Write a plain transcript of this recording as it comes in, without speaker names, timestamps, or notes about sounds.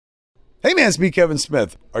Hey man, it's me, Kevin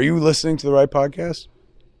Smith. Are you listening to the right podcast?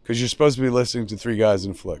 Because you're supposed to be listening to Three Guys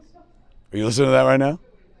in a Flick. Are you listening to that right now?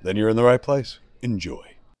 Then you're in the right place. Enjoy.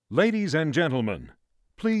 Ladies and gentlemen,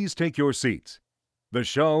 please take your seats. The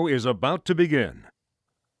show is about to begin.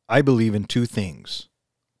 I believe in two things,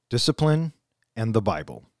 discipline and the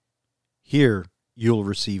Bible. Here, you'll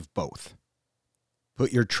receive both.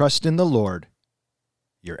 Put your trust in the Lord.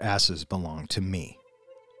 Your asses belong to me.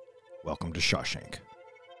 Welcome to Shawshank.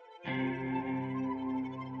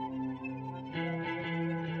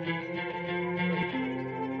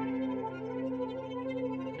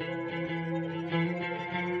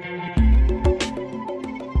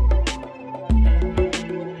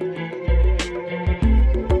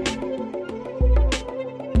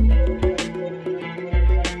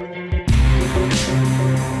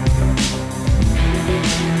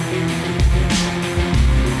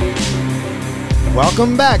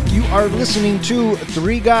 Welcome back. You are listening to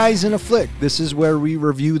Three Guys in a Flick. This is where we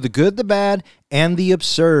review the good, the bad, and the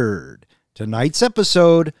absurd. Tonight's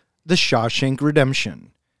episode, The Shawshank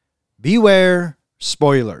Redemption. Beware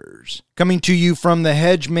spoilers. Coming to you from the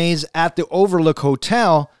hedge maze at the Overlook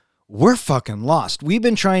Hotel, we're fucking lost. We've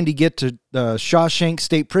been trying to get to the Shawshank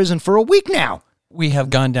State Prison for a week now. We have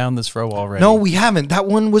gone down this row already. No, we haven't. That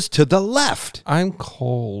one was to the left. I'm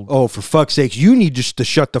cold. Oh, for fuck's sake, you need just to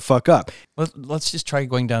shut the fuck up. Let's just try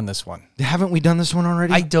going down this one. Haven't we done this one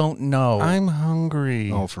already? I don't know. I'm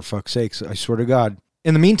hungry. Oh, for fuck's sakes, I swear to God.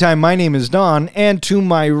 In the meantime, my name is Don, and to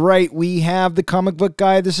my right, we have the comic book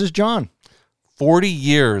guy. This is John. 40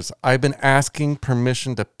 years I've been asking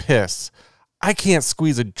permission to piss. I can't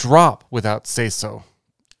squeeze a drop without say-so.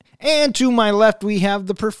 And to my left, we have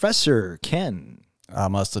the professor, Ken. I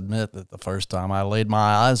must admit that the first time I laid my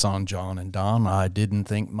eyes on John and Don, I didn't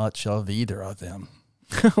think much of either of them.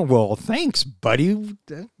 Well, thanks, buddy.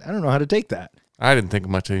 I don't know how to take that. I didn't think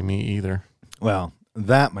much of me either. Well,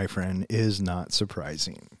 that, my friend, is not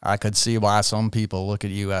surprising. I could see why some people look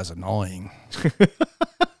at you as annoying.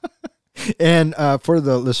 And for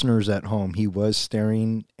the listeners at home, he was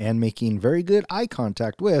staring and making very good eye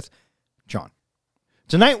contact with John.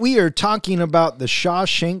 Tonight we are talking about The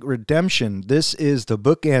Shawshank Redemption. This is the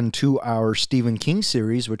bookend to our Stephen King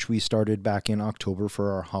series, which we started back in October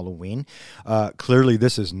for our Halloween. Clearly,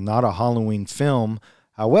 this is not a Halloween film.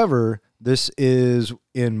 However, this is,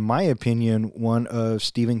 in my opinion, one of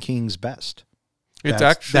Stephen King's best.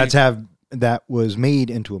 That was made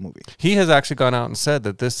into a movie. He has actually gone out and said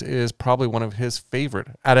that this is probably one of his favorite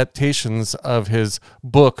adaptations of his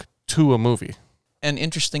book to a movie. And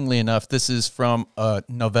interestingly enough, this is from a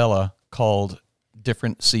novella called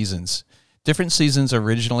Different Seasons. Different Seasons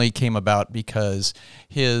originally came about because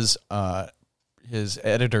his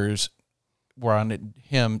editors wanted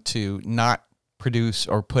him to not produce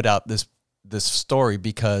or put out this story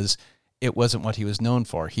because it wasn't what he was known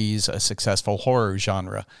for. He's a successful horror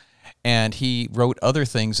genre. And he wrote other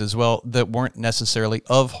things as well that weren't necessarily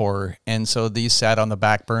of horror. And so these sat on the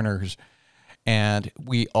back burners. And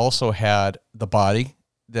we also had The Body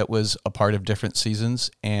that was a part of Different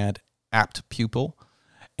Seasons and Apt Pupil.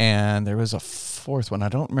 And there was a fourth one. I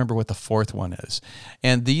don't remember what the fourth one is.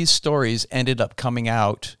 And these stories ended up coming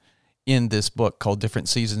out in this book called Different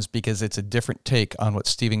Seasons because it's a different take on what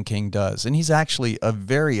Stephen King does. And he's actually a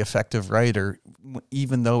very effective writer,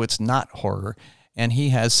 even though it's not horror. And he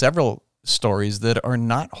has several stories that are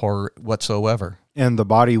not horror whatsoever. And The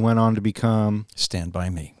Body went on to become Stand By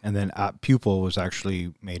Me. And then Apt Pupil was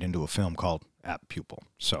actually made into a film called Apt Pupil.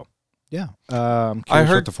 So, yeah. I'm curious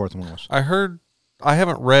what the fourth one was. I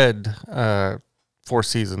haven't read Four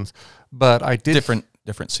Seasons, but I did... Different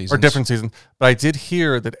Seasons. Or Different Seasons. But I did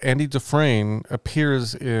hear that Andy Dufresne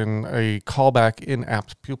appears in a callback in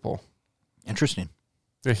Apt Pupil. Interesting.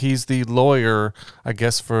 He's the lawyer, I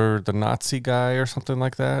guess, for the Nazi guy or something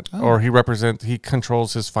like that. Oh. Or he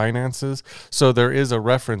controls his finances. So there is a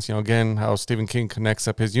reference, again, how Stephen King connects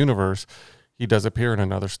up his universe. He does appear in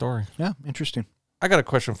another story. Yeah, interesting. I got a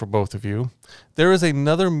question for both of you. There is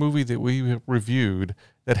another movie that we reviewed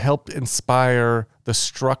that helped inspire the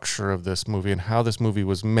structure of this movie and how this movie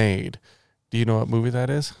was made. Do you know what movie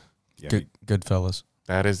that is? Yeah. Goodfellas.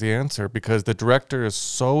 That is the answer, because the director is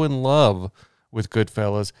so in love with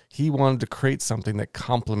Goodfellas, he wanted to create something that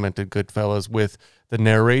complemented Goodfellas with the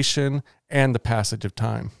narration and the passage of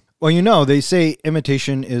time. Well, they say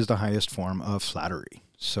imitation is the highest form of flattery,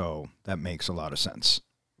 so that makes a lot of sense.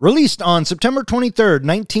 Released on September 23rd,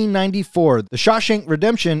 1994, The Shawshank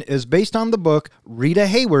Redemption is based on the book Rita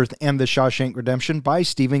Hayworth and The Shawshank Redemption by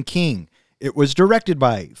Stephen King. It was directed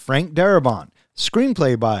by Frank Darabont,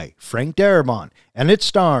 screenplay by Frank Darabont, and it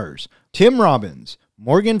stars Tim Robbins,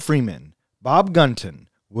 Morgan Freeman, Bob Gunton,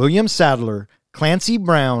 William Sadler, Clancy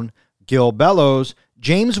Brown, Gil Bellows,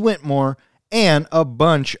 James Whitmore, and a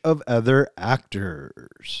bunch of other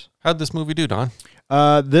actors. How'd this movie do, Don?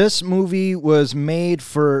 This movie was made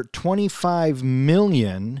for $25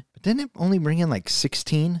 million, but didn't it only bring in like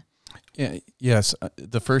 16? Yeah, yes,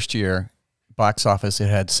 the first year, box office, it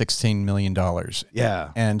had $16 million.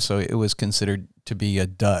 Yeah. And so it was considered to be a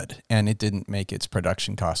dud, and it didn't make its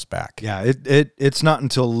production costs back. Yeah, it's not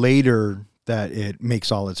until later that it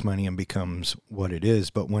makes all its money and becomes what it is.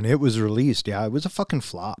 But when it was released, yeah, it was a fucking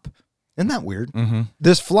flop. Isn't that weird? Mm-hmm.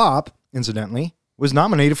 This flop, incidentally, was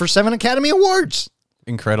nominated for 7 Academy Awards.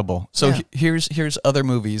 Incredible. So Yeah. here's other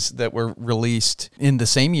movies that were released in the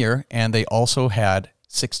same year, and they also had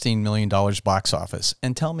 $16 million box office.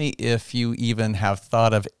 And tell me if you even have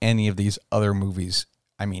thought of any of these other movies,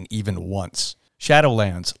 I mean, even once.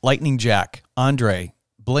 Shadowlands, Lightning Jack, Andre,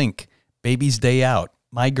 Blink, Baby's Day Out,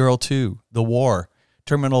 My Girl 2, The War,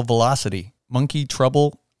 Terminal Velocity, Monkey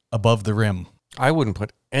Trouble, Above the Rim. I wouldn't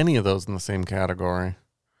put any of those in the same category.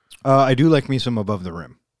 I do like me some Above the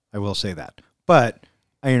Rim. I will say that. But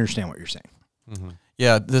I understand what you're saying. Mm-hmm.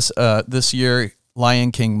 Yeah, this year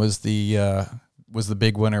Lion King was the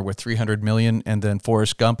big winner with $300 million, and then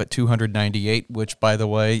Forrest Gump at $298, which, by the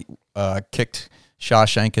way, kicked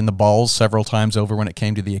Shawshank in the balls several times over when it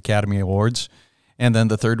came to the Academy Awards. And then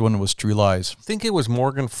the third one was True Lies. I think it was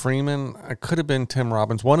Morgan Freeman. It could have been Tim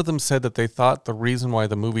Robbins. One of them said that they thought the reason why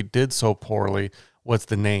the movie did so poorly was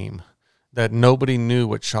the name, that nobody knew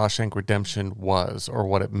what Shawshank Redemption was or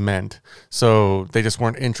what it meant. So they just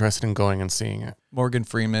weren't interested in going and seeing it. Morgan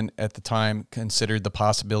Freeman at the time considered the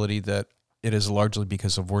possibility that it is largely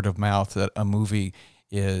because of word of mouth that a movie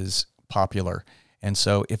is popular. And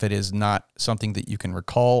so if it is not something that you can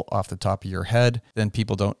recall off the top of your head, then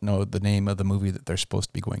people don't know the name of the movie that they're supposed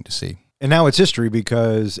to be going to see. And now it's history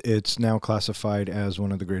because it's now classified as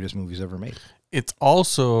one of the greatest movies ever made. It's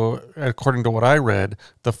also, according to what I read,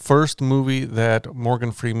 the first movie that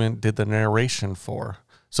Morgan Freeman did the narration for.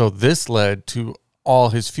 So this led to all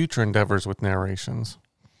his future endeavors with narrations.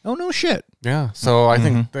 Oh, no shit. Yeah. So I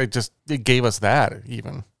think it gave us that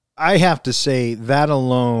even. I have to say that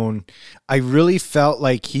alone, I really felt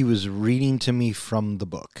like he was reading to me from the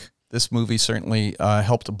book. This movie certainly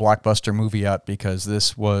helped a Blockbuster movie out because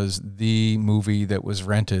this was the movie that was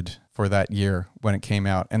rented for that year when it came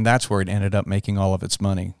out. And that's where it ended up making all of its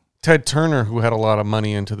money. Ted Turner, who had a lot of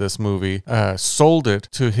money into this movie, sold it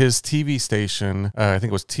to his TV station. I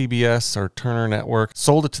think it was TBS or Turner Network.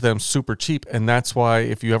 Sold it to them super cheap, and that's why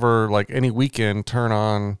if you ever like any weekend turn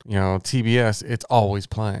on, TBS, it's always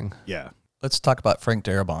playing. Yeah. Let's talk about Frank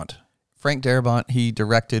Darabont. Frank Darabont, he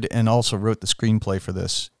directed and also wrote the screenplay for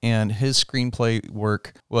this, and his screenplay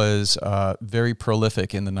work was very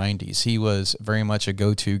prolific in the 90s. He was very much a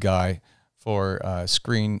go-to guy for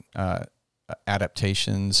screen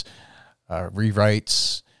adaptations,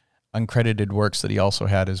 rewrites, uncredited works that he also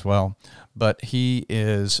had as well. But he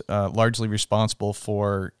is largely responsible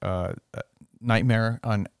for Nightmare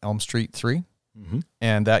on Elm Street 3,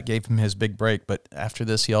 and that gave him his big break. But after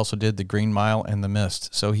this, he also did The Green Mile and The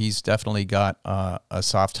Mist. So he's definitely got a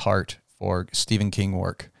soft heart for Stephen King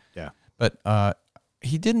work. Yeah. But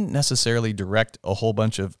he didn't necessarily direct a whole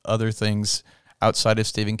bunch of other things outside of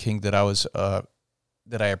Stephen King that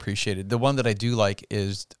I appreciated. The one that I do like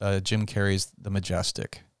is Jim Carrey's The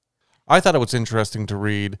Majestic. I thought it was interesting to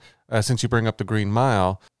read, since you bring up The Green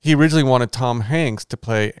Mile. He originally wanted Tom Hanks to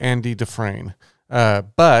play Andy Dufresne,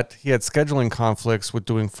 but he had scheduling conflicts with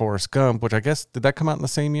doing Forrest Gump, which I guess, did that come out in the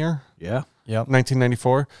same year? Yeah. Yep.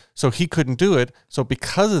 1994. So he couldn't do it. So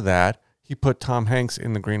because of that, he put Tom Hanks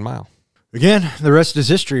in The Green Mile. Again, the rest is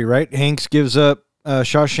history, right? Hanks gives up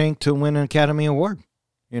Shawshank to win an Academy Award.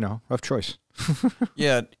 Rough choice.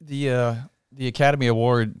 Yeah, the Academy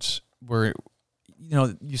Awards were,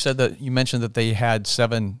 you mentioned that they had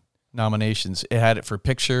 7 nominations. It had it for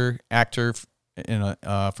picture, actor,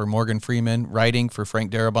 for Morgan Freeman, writing for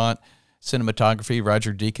Frank Darabont, cinematography,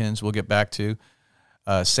 Roger Deakins, we'll get back to,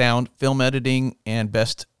 sound, film editing, and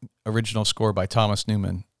best original score by Thomas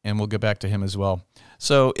Newman, and we'll get back to him as well.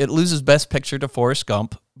 So it loses best picture to Forrest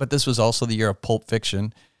Gump, but this was also the year of Pulp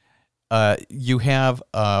Fiction. You have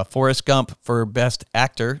Forrest Gump for Best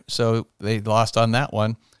Actor, so they lost on that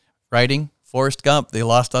one. Writing, Forrest Gump, they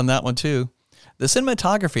lost on that one too. The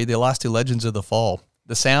cinematography, they lost to Legends of the Fall.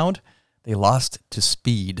 The sound, they lost to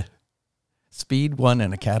Speed. Speed won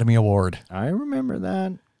an Academy Award. I remember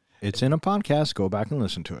that. It's in a podcast. Go back and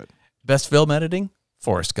listen to it. Best film editing,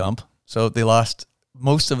 Forrest Gump. So they lost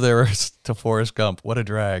most of theirs to Forrest Gump. What a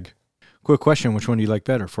drag. Quick question. Which one do you like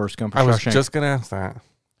better, Forrest Gump or Shawshank? I was just going to ask that.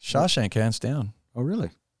 Shawshank, hands down. Oh, really?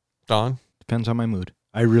 Don? Depends on my mood.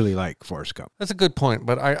 I really like Forrest Gump. That's a good point,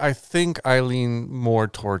 but I think I lean more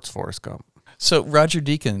towards Forrest Gump. So Roger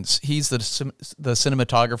Deakins, he's the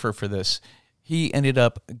cinematographer for this. He ended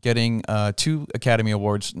up getting 2 Academy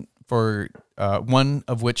Awards for one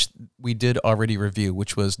of which we did already review,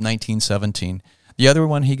 which was 1917. The other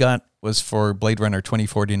one he got was for Blade Runner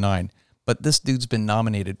 2049. But this dude's been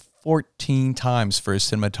nominated 14 times for his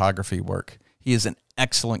cinematography work. He is an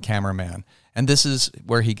excellent cameraman. And this is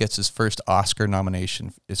where he gets his first Oscar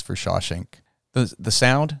nomination, is for Shawshank. The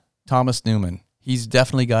sound, Thomas Newman. He's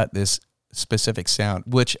definitely got this specific sound,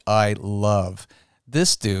 which I love.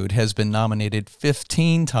 This dude has been nominated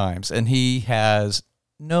 15 times, and he has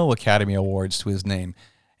no Academy Awards to his name.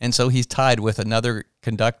 And so he's tied with another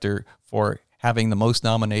conductor for having the most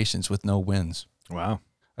nominations with no wins. Wow.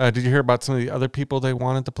 Did you hear about some of the other people they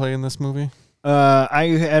wanted to play in this movie? I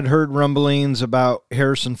had heard rumblings about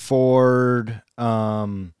Harrison Ford,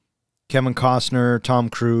 Kevin Costner, Tom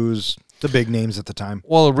Cruise, the big names at the time.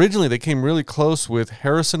 Well, originally they came really close with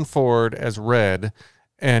Harrison Ford as Red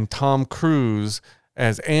and Tom Cruise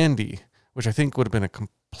as Andy, which I think would have been a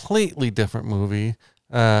completely different movie.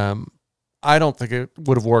 I don't think it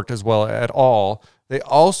would have worked as well at all. They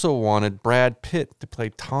also wanted Brad Pitt to play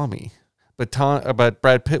Tommy, but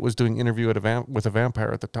Brad Pitt was doing Interview with a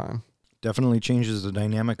Vampire at the time. Definitely changes the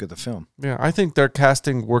dynamic of the film. Yeah, I think their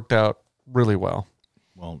casting worked out really well.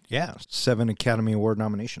 Well, yeah, 7 Academy Award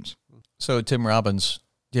nominations. So Tim Robbins,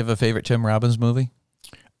 do you have a favorite Tim Robbins movie?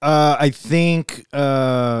 I think,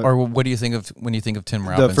 Or what do you think of when you think of Tim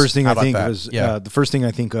Robbins? the first thing How I about think that? of is Yeah. the first thing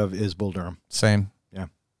I think of is Bull Durham. Same.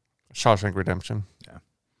 Shawshank Redemption.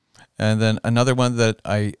 And then another one that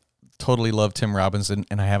I totally love Tim Robbins and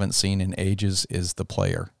I haven't seen in ages is The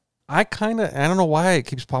Player. I don't know why it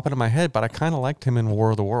keeps popping in my head, but I kind of liked him in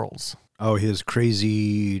War of the Worlds. Oh, his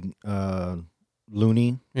crazy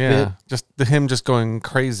loony. Yeah, bit. just him just going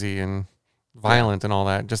crazy and violent and all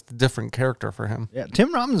that. Just a different character for him. Yeah,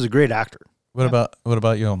 Tim Robbins is a great actor. What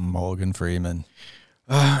about you, Morgan Freeman?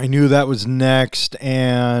 I knew that was next,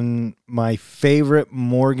 and my favorite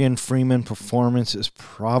Morgan Freeman performance is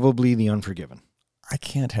probably The Unforgiven. I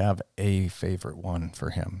can't have a favorite one for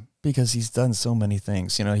him because he's done so many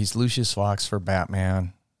things. You know, he's Lucius Fox for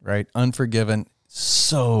Batman, right? Unforgiven,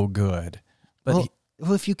 so good. But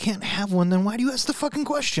Well, if you can't have one, then why do you ask the fucking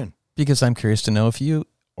question? because I'm curious to know if you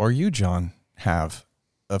or you, John, have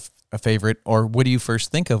a favorite, or what do you first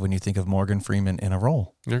think of when you think of Morgan Freeman in a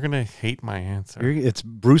role? You're going to hate my answer. It's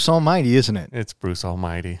Bruce Almighty, isn't it? It's Bruce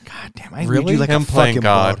Almighty. God damn, I read Really? you like Him a playing fucking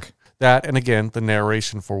God. book. That, and again, the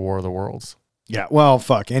narration for War of the Worlds. Yeah, well,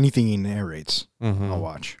 fuck, anything he narrates, Mm-hmm. I'll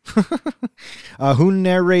watch. Who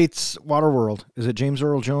narrates Waterworld? Is it James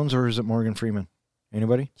Earl Jones or is it Morgan Freeman?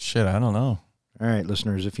 Anybody? Shit, I don't know. All right,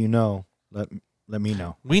 listeners, if you know, let me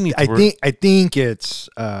know. We need to I think it's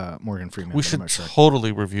Morgan Freeman. we but I'm should not sure.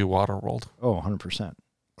 totally review Waterworld. Oh, 100%.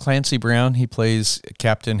 Clancy Brown, he plays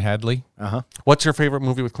Captain Hadley. Uh-huh. What's your favorite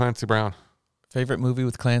movie with Clancy Brown? Favorite movie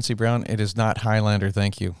with Clancy Brown? It is not Highlander,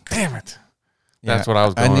 thank you. Damn it. Yeah, That's what I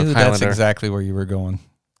was going I knew with, that's Highlander. exactly where you were going.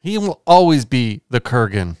 He will always be the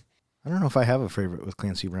Kurgan. I don't know if I have a favorite with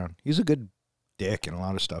Clancy Brown. He's a good dick in a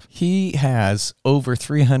lot of stuff. He has over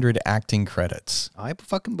 300 acting credits. I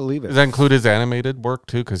fucking believe Does it. that include his animated work,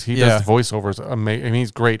 too? Because he Yeah. does voiceovers. I mean, he's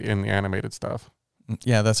great in the animated stuff.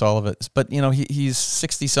 Yeah, that's all of it. But, you know, he's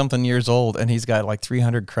 60-something years old, and he's got like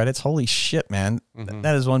 300 credits. Holy shit, man. Mhm.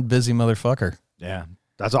 That is one busy motherfucker. Yeah,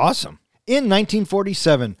 that's awesome. In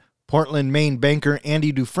 1947, Portland, Maine banker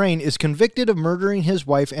Andy Dufresne is convicted of murdering his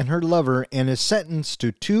wife and her lover and is sentenced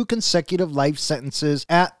to 2 consecutive life sentences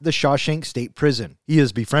at the Shawshank State Prison. He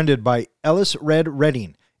is befriended by Ellis Red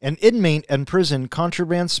Redding, an inmate and prison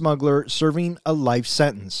contraband smuggler serving a life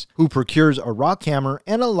sentence, who procures a rock hammer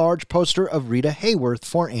and a large poster of Rita Hayworth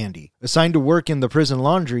for Andy. Assigned to work in the prison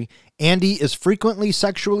laundry, Andy is frequently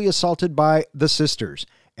sexually assaulted by the sisters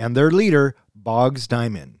and their leader, Boggs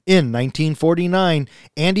Diamond. In 1949,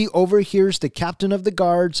 Andy overhears the captain of the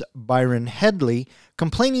guards, Byron Headley,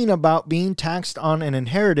 complaining about being taxed on an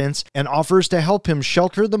inheritance and offers to help him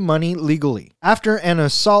shelter the money legally. After an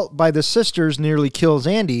assault by the sisters nearly kills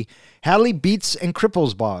Andy, Hadley beats and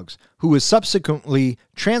cripples Boggs, who is subsequently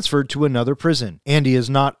transferred to another prison. Andy is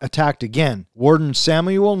not attacked again. Warden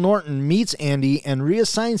Samuel Norton meets Andy and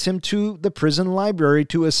reassigns him to the prison library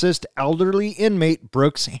to assist elderly inmate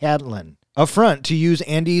Brooks Hadlin. A front to use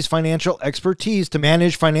Andy's financial expertise to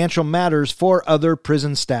manage financial matters for other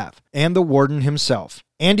prison staff and the warden himself.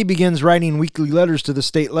 Andy begins writing weekly letters to the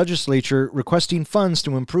state legislature requesting funds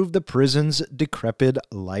to improve the prison's decrepit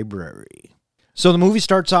library. So the movie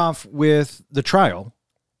starts off with the trial,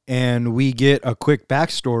 and we get a quick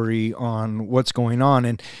backstory on what's going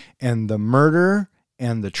on, and the murder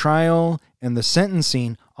and the trial and the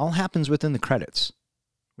sentencing all happens within the credits.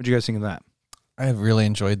 What do you guys think of that? I have really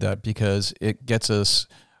enjoyed that because it gets us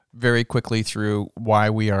very quickly through why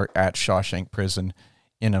we are at Shawshank Prison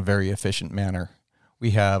in a very efficient manner.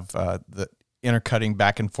 We have the intercutting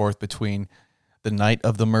back and forth between the night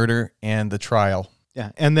of the murder and the trial.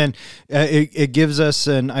 Yeah, and then it gives us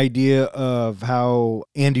an idea of how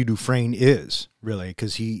Andy Dufresne is, really,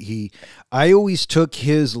 because I always took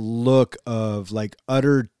his look of like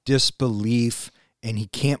utter disbelief, and he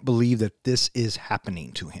can't believe that this is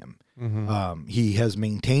happening to him. Mm-hmm. He has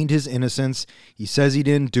maintained his innocence. He says he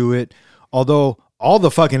didn't do it, although all the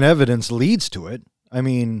fucking evidence leads to it. I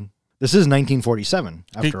mean, this is 1947,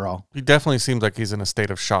 after all. He definitely seems like he's in a state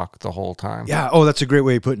of shock the whole time. Yeah. Oh, that's a great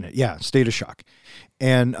way of putting it. Yeah, state of shock.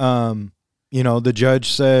 And, the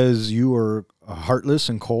judge says you are heartless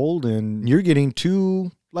and cold, and you're getting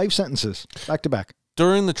 2 life sentences back to back.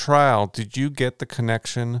 During the trial, did you get the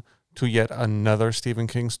connection to yet another Stephen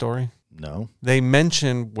King story? No. They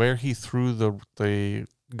mention where he threw the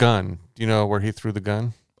gun. Do you know where he threw the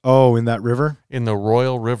gun? Oh, in that river? In the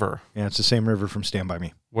Royal River. Yeah, it's the same river from Stand By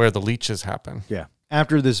Me. Where the leeches happen. Yeah.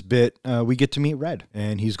 After this bit, we get to meet Red,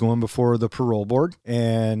 and he's going before the parole board.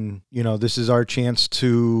 And, this is our chance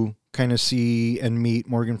to kind of see and meet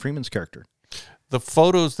Morgan Freeman's character. The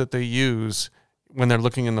photos that they use when they're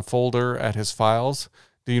looking in the folder at his files,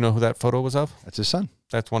 do you know who that photo was of? That's his son.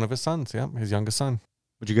 That's one of his sons, yeah, his youngest son.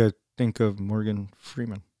 What'd you guys think of Morgan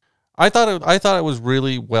Freeman? I thought it was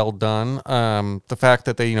really well done. The fact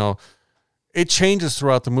that they, it changes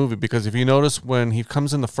throughout the movie, because if you notice when he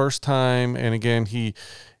comes in the first time, and again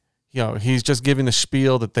he's just giving the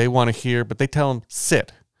spiel that they want to hear, but they tell him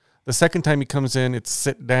sit. The second time he comes in, it's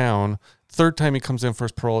sit down. Third time he comes in for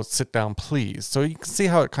his parole, it's sit down, please. So you can see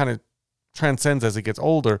how it kind of transcends as he gets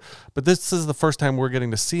older. But this is the first time we're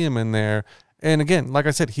getting to see him in there. And again, like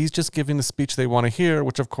I said, he's just giving the speech they want to hear,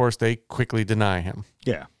 which of course they quickly deny him.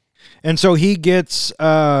 Yeah. And so he gets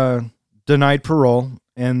denied parole,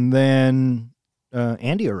 and then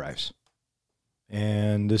Andy arrives.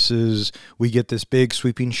 And we get this big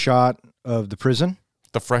sweeping shot of the prison.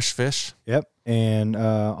 The fresh fish. Yep. And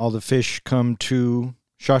all the fish come to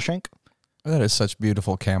Shawshank. That is such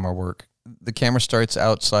beautiful camera work. The camera starts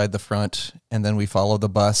outside the front, and then we follow the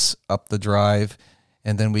bus up the drive,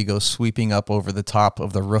 and then we go sweeping up over the top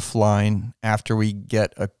of the roof line. After we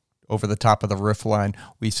get over the top of the roof line,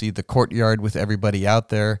 we see the courtyard with everybody out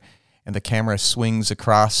there, and the camera swings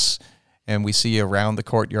across, and we see around the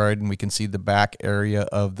courtyard, and we can see the back area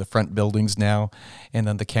of the front buildings now. And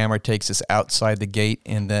then the camera takes us outside the gate,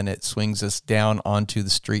 and then it swings us down onto the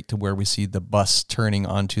street to where we see the bus turning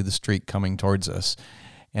onto the street coming towards us.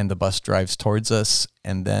 And the bus drives towards us,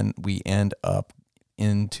 and then we end up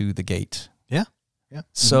into the gate. Yeah. Yeah.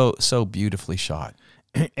 So beautifully shot.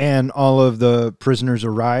 And all of the prisoners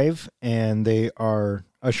arrive, and they are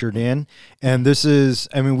ushered in. And this is,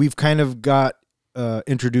 we've kind of got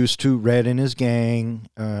introduced to Red and his gang,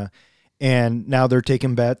 and now they're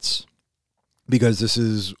taking bets, because this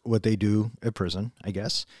is what they do at prison, I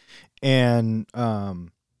guess. And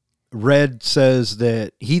Red says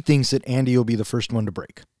that he thinks that Andy will be the first one to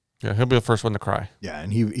break. Yeah, he'll be the first one to cry. Yeah,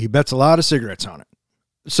 and he bets a lot of cigarettes on it.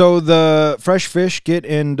 So the fresh fish get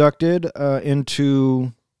inducted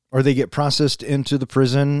they get processed into the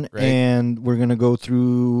prison, right. And we're going to go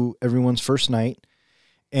through everyone's first night.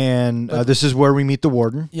 And this is where we meet the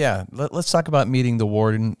warden. Yeah, let's talk about meeting the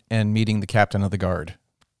warden and meeting the captain of the guard.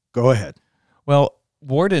 Go ahead. Well,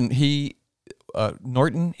 warden,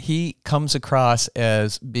 Norton, he comes across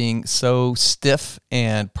as being so stiff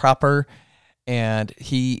and proper, and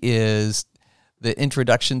he is the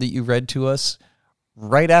introduction that you read to us.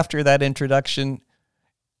 Right after that introduction,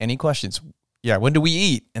 any questions? Yeah, when do we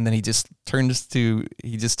eat? And then he just turns to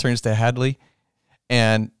Hadley,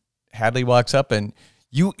 and Hadley walks up and,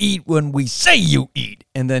 you eat when we say you eat.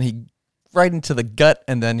 And then he right into the gut,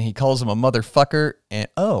 and then he calls him a motherfucker. And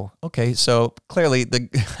okay, so clearly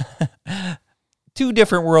the two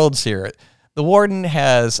different worlds here. The warden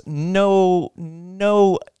has no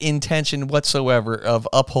intention whatsoever of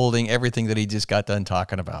upholding everything that he just got done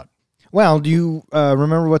talking about. Well, do you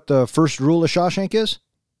remember what the first rule of Shawshank is?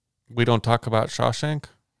 We don't talk about Shawshank?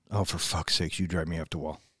 Oh, for fuck's sake, you drive me up the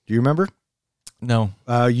wall. Do you remember? No.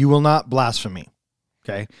 You will not blaspheme.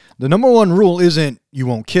 Okay. The number one rule isn't you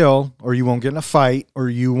won't kill, or you won't get in a fight, or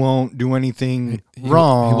you won't do anything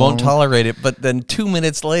wrong. He won't tolerate it. But then 2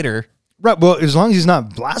 minutes later. Right. Well, as long as he's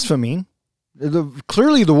not blaspheming,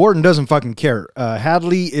 Clearly, the warden doesn't fucking care.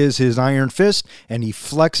 Hadley is his iron fist, and he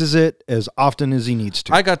flexes it as often as he needs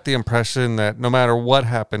to. I got the impression that no matter what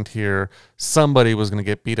happened here, somebody was going to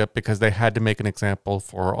get beat up because they had to make an example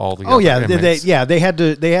for all the other inmates. They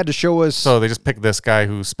had to show us. So they just picked this guy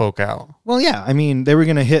who spoke out. Well, yeah, I mean, they were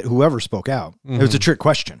going to hit whoever spoke out. It was a trick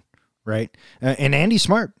question, right? And Andy's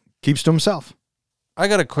smart, keeps to himself. I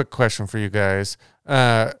got a quick question for you guys.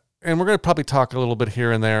 And we're going to probably talk a little bit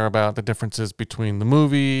here and there about the differences between the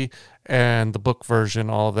movie and the book version,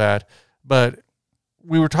 all of that. But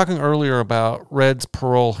we were talking earlier about Red's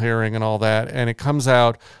parole hearing and all that, and it comes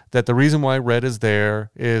out that the reason why Red is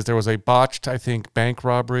there was a botched, I think, bank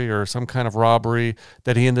robbery or some kind of robbery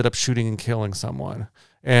that he ended up shooting and killing someone.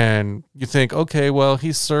 And you think, okay, well,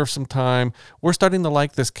 he's served some time. We're starting to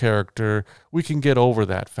like this character. We can get over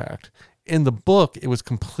that fact. In the book, it was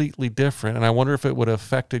completely different, and I wonder if it would have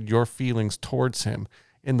affected your feelings towards him.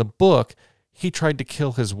 In the book, he tried to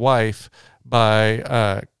kill his wife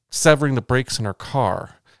by severing the brakes in her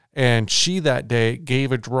car, and she that day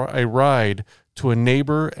gave a ride to a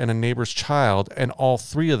neighbor and a neighbor's child, and all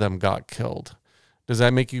three of them got killed. Does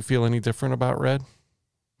that make you feel any different about Red?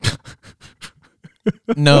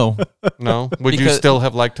 No. No? Would you still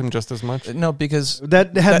have liked him just as much? No, because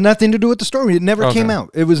That had nothing to do with the story. It never came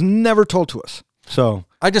out. It was never told to us. So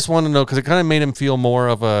I just want to know, because it kind of made him feel more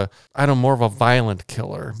of a violent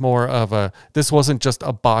killer, more of this wasn't just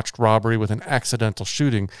a botched robbery with an accidental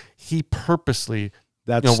shooting. He purposely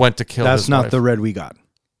went to kill his wife. That's not the Red we got.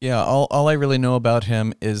 Yeah, all I really know about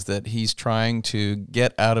him is that he's trying to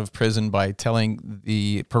get out of prison by telling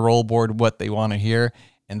the parole board what they want to hear,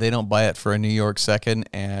 and they don't buy it for a New York second,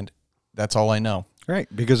 and that's all I know. Right,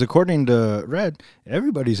 because according to Red,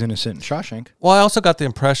 everybody's innocent in Shawshank. Well, I also got the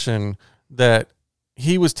impression that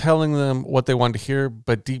he was telling them what they wanted to hear,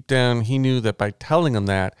 but deep down he knew that by telling them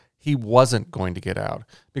that, he wasn't going to get out,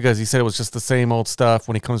 because he said it was just the same old stuff.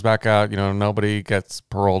 When he comes back out, nobody gets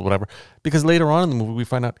paroled, whatever. Because later on in the movie, we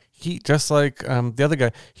find out he, just like the other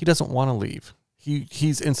guy, he doesn't want to leave.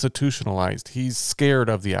 He's institutionalized. He's scared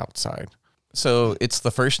of the outside. So it's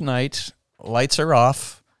the first night, lights are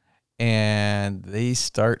off, and they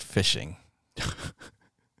start fishing.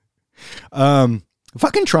 Fucking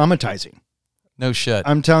traumatizing. No shit.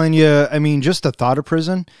 I'm telling you, I mean, just the thought of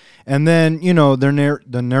prison, and then,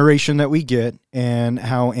 the narration that we get and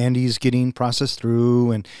how Andy's getting processed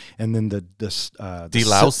through, and then the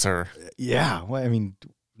Delouser. Yeah, well, I mean,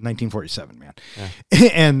 1947, man. Yeah.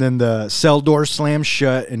 And then the cell door slams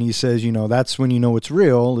shut, and he says, that's when you know it's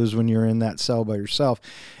real, is when you're in that cell by yourself.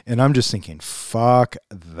 And I'm just thinking, fuck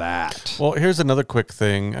that. Well, here's another quick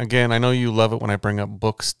thing. Again, I know you love it when I bring up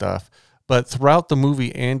book stuff, but throughout the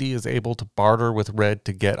movie, Andy is able to barter with Red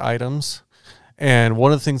to get items. And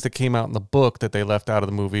one of the things that came out in the book that they left out of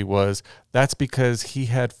the movie was that's because he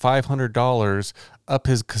had $500 up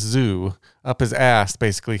his kazoo, up his ass,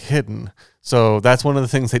 basically hidden. So that's one of the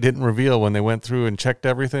things they didn't reveal when they went through and checked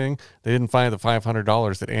everything. They didn't find the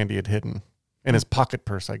 $500 that Andy had hidden in his pocket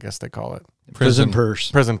purse, I guess they call it. Prison purse.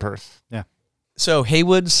 Prison purse. Yeah. So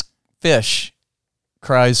Haywood's fish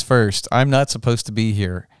cries first, "I'm not supposed to be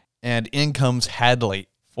here." And in comes Hadley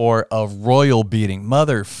for a royal beating.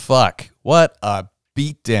 Motherfuck. What a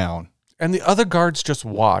beatdown. And the other guards just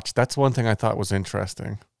watched. That's one thing I thought was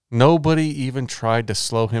interesting. Nobody even tried to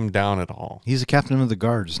slow him down at all. He's a captain of the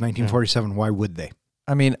guard. It's 1947. Yeah. Why would they?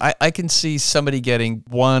 I mean, I can see somebody getting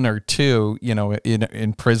one or two,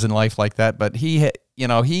 in prison life like that. But he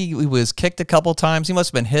was kicked a couple times. He must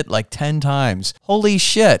have been hit like 10 times. Holy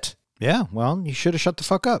shit. Yeah, well, you should have shut the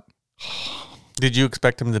fuck up. Did you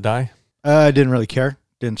expect him to die? I didn't really care.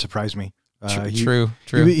 Didn't surprise me. True.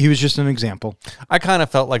 He was just an example. I kind of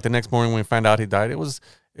felt like the next morning when we found out he died, it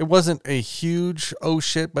wasn't a huge oh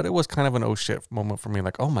shit, but it was kind of an oh shit moment for me.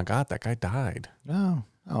 Like, oh my God, that guy died.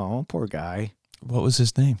 Oh, poor guy. What was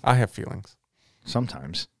his name? I have feelings.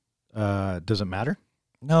 Sometimes. Does it matter?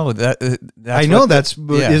 No, that's I know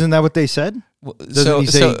isn't that what they said?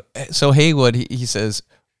 So Haywood, he says,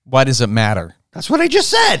 why does it matter? That's what I just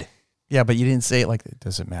said. Yeah, but you didn't say it like that.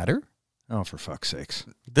 Does it matter? Oh, for fuck's sakes.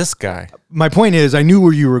 This guy. My point is, I knew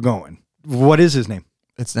where you were going. What is his name?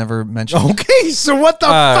 It's never mentioned. Okay, so what the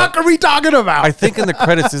fuck are we talking about? I think in the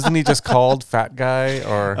credits, isn't he just called Fat Guy?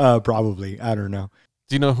 Or probably. I don't know.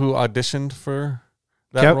 Do you know who auditioned for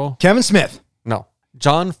that role? Kevin Smith. No.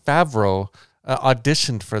 Jon Favreau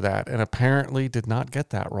auditioned for that and apparently did not get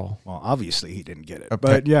that role. Well, obviously he didn't get it.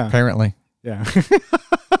 But yeah. Apparently. Yeah.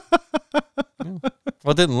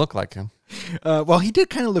 Well, it didn't look like him. Well, he did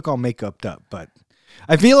kind of look all make-upped up, but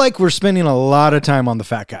I feel like we're spending a lot of time on the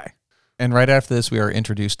fat guy. And right after this, we are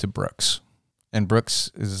introduced to Brooks. And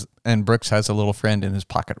Brooks has a little friend in his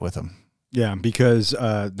pocket with him Yeah, because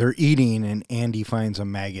they're eating and Andy finds a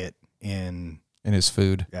maggot in his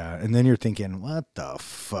food. Yeah, and then you're thinking, what the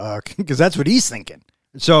fuck? Because that's what he's thinking.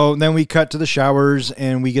 So then we cut to the showers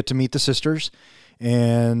and we get to meet the sisters,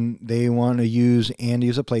 and they want to use Andy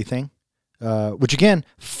as a plaything, which again,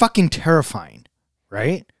 fucking terrifying,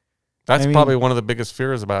 right? That's I mean, probably one of the biggest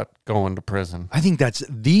fears about going to prison. I think that's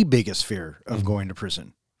the biggest fear of going to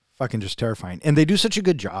prison. Fucking just terrifying. And they do such a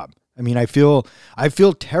good job. I mean, I feel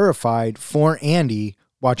terrified for Andy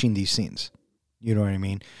watching these scenes. You know what I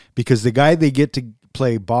mean? Because the guy they get to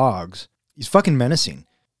play Boggs, he's fucking menacing.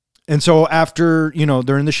 And so after,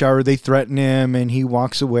 they're in the shower, they threaten him and he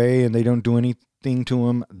walks away and they don't do anything to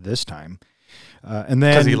him this time. And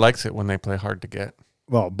then Because he likes it when they play hard to get.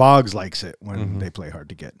 Well, Boggs likes it when they play hard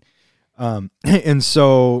to get. And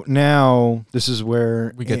so now this is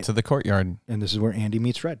where We get to the courtyard. and this is where Andy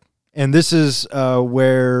meets Red. And this is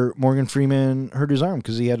where Morgan Freeman hurt his arm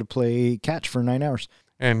because he had to play catch for 9 hours.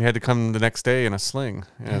 And he had to come the next day in a sling,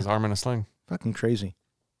 his arm in a sling. Fucking crazy.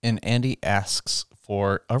 And Andy asks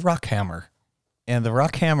for a rock hammer. And the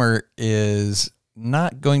rock hammer is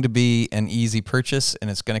not going to be an easy purchase,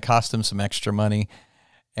 and it's going to cost him some extra money.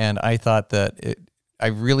 And I thought that I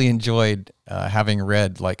really enjoyed having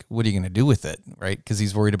Red, like, what are you going to do with it, right? Because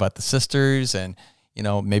he's worried about the sisters and,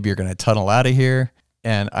 maybe you're going to tunnel out of here.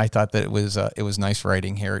 And I thought that it was nice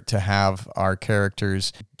writing here to have our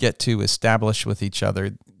characters get to establish with each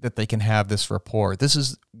other that they can have this rapport. This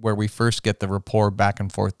is where we first get the rapport back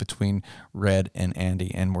and forth between Red and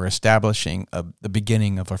Andy, and we're establishing the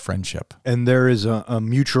beginning of a friendship. And there is a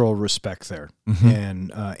mutual respect there.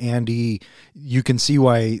 And Andy, you can see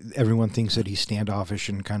why everyone thinks that he's standoffish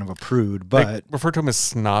and kind of a prude, but They refer to him as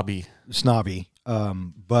snobby. snobby.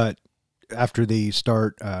 But after they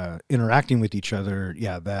start interacting with each other,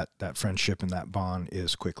 that friendship and that bond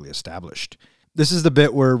is quickly established. This is the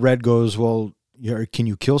bit where Red goes, well, can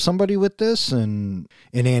you kill somebody with this? And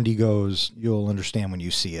Andy goes, you'll understand when you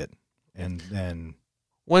see it. And then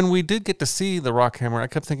When we did get to see the rock hammer, I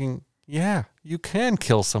kept thinking, yeah, you can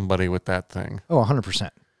kill somebody with that thing. 100%.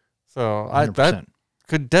 So 100%. that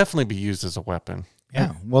could definitely be used as a weapon.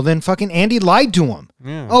 Yeah. Well, then fucking Andy lied to him.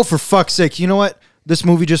 Yeah. Oh, for fuck's sake. You know what? This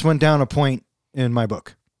movie just went down a point in my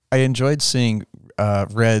book. I enjoyed seeing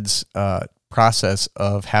Red's process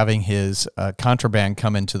of having his contraband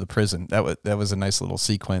come into the prison. That was a nice little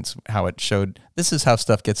sequence, how it showed this is how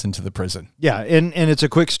stuff gets into the prison. Yeah, and it's a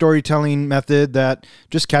quick storytelling method that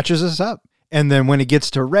just catches us up. And then when it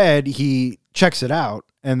gets to Red, he checks it out.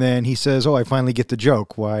 And then he says, I finally get the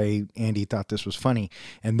joke why Andy thought this was funny.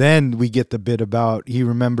 And then we get the bit about he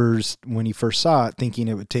remembers when he first saw it, thinking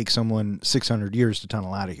it would take someone 600 years to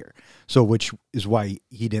tunnel out of here. So which is why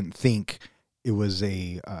he didn't think it was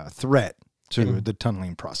a threat to the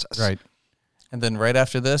tunneling process. Right. And then right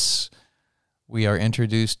after this, we are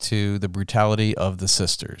introduced to the brutality of the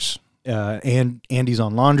sisters. And Andy's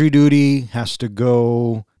on laundry duty, has to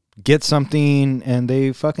go get something, and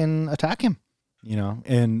they fucking attack him.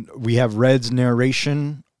 And we have Red's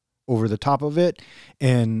narration over the top of it,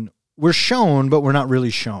 and we're shown, but we're not really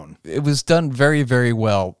shown. It was done very, very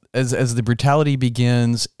well as the brutality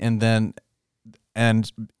begins and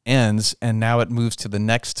ends, and now it moves to the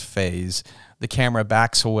next phase. The camera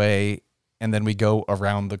backs away, and then we go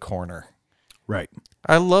around the corner. Right.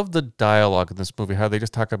 I love the dialogue in this movie, how they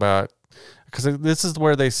just talk about, because this is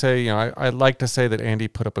where they say, I like to say that Andy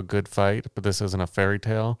put up a good fight, but this isn't a fairy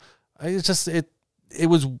tale. It's just, it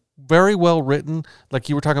was very well written, like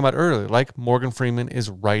you were talking about earlier, like Morgan Freeman is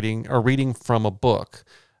writing or reading from a book.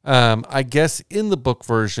 I guess in the book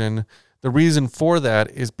version, the reason for that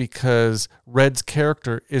is because Red's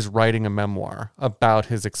character is writing a memoir about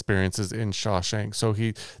his experiences in Shawshank. So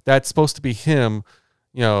that's supposed to be him,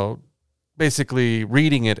 basically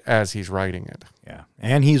reading it as he's writing it. Yeah.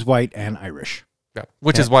 And he's white and Irish. Yeah.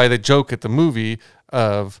 Which is why the joke at the movie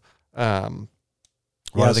of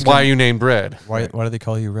why you named Red. Why do they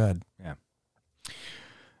call you Red? Yeah.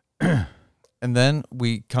 And then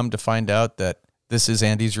we come to find out that this is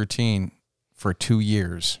Andy's routine for 2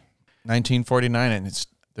 years. 1949, and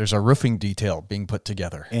there's a roofing detail being put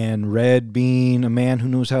together. And Red, being a man who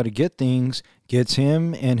knows how to get things, gets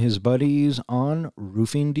him and his buddies on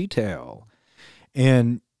roofing detail.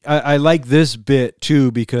 And I like this bit,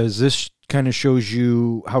 too, because this kind of shows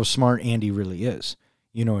you how smart Andy really is.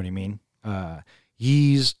 You know what I mean?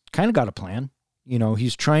 He's kind of got a plan.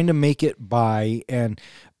 He's trying to make it by, and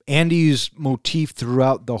Andy's motif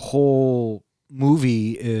throughout the whole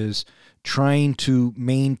movie is trying to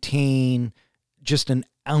maintain just an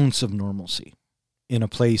ounce of normalcy in a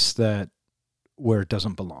place where it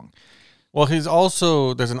doesn't belong. Well, there's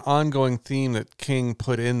an ongoing theme that King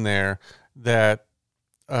put in there that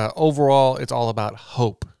overall it's all about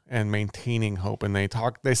hope and maintaining hope. And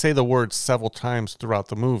they say the word several times throughout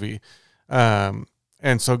the movie. And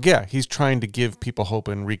so, yeah, he's trying to give people hope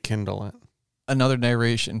and rekindle it. Another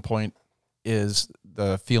narration point is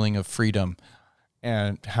the feeling of freedom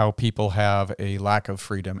and how people have a lack of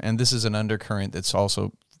freedom. And this is an undercurrent that's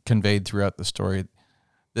also conveyed throughout the story,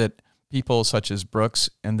 that people such as Brooks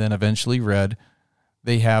and then eventually Red,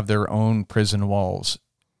 they have their own prison walls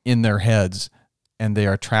in their heads and they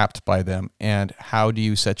are trapped by them. And how do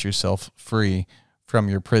you set yourself free from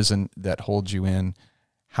your prison that holds you in?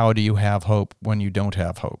 How do you have hope when you don't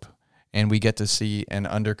have hope? And we get to see an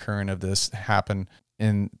undercurrent of this happen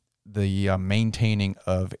in the maintaining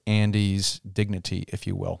of Andy's dignity, if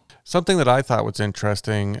you will. Something that I thought was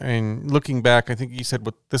interesting, and looking back, I think you said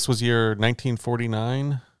this was year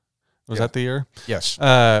 1949. Was that the year? Yes.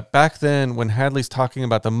 Back then, when Hadley's talking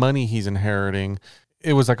about the money he's inheriting,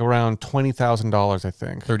 it was like around $20,000, I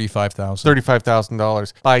think.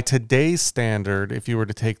 $35,000. By today's standard, if you were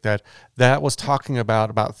to take that, that was talking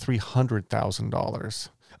about $300,000.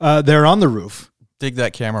 They're on the roof. Dig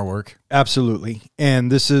that camera work. Absolutely.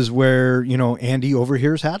 And this is where, Andy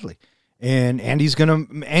overhears Hadley. And Andy's gonna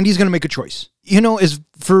make a choice. As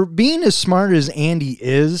for being as smart as Andy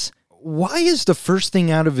is, why is the first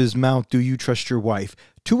thing out of his mouth, "Do you trust your wife?"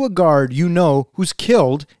 to a guard who's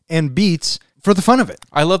killed and beats for the fun of it?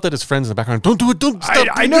 I love that his friends in the background, "Don't do it, don't stop."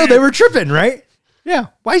 I know, they were tripping, right? Yeah.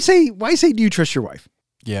 Why say, "Do you trust your wife?"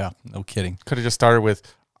 Yeah, no kidding. Could have just started with,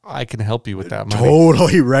 "I can help you with that money."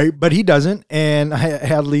 Totally right. But he doesn't. And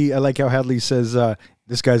I like how Hadley says,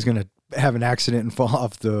 this guy's going to have an accident and fall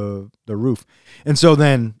off the roof. And so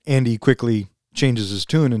then Andy quickly changes his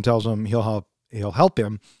tune and tells him he'll help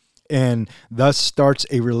him. And thus starts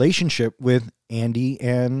a relationship with Andy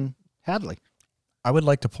and Hadley. I would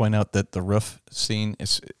like to point out that the roof scene,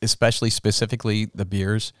 especially specifically the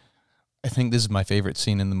beers, I think this is my favorite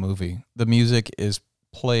scene in the movie. The music is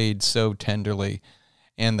played so tenderly,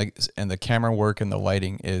 and the camera work and the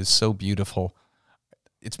lighting is so beautiful.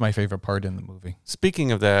 It's my favorite part in the movie.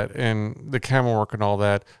 Speaking of that and the camera work and all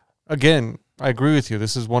that, again, I agree with you.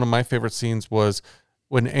 This is one of my favorite scenes, was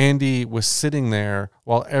when Andy was sitting there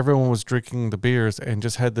while everyone was drinking the beers and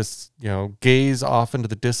just had this, gaze off into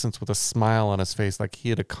the distance with a smile on his face, like he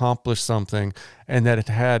had accomplished something and that it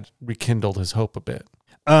had rekindled his hope a bit.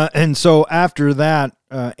 And so after that,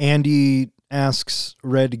 Andy asks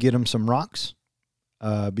Red to get him some rocks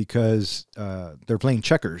because they're playing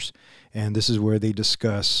checkers. And this is where they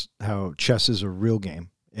discuss how chess is a real game.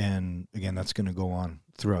 And again, that's going to go on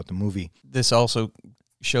throughout the movie. This also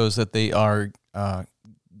shows that they are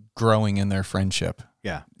growing in their friendship.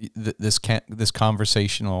 Yeah. This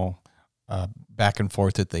conversational back and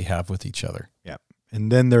forth that they have with each other. Yeah.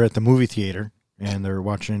 And then they're at the movie theater and they're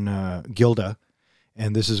watching Gilda.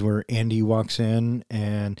 And this is where Andy walks in,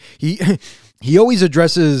 and he always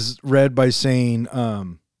addresses Red by saying,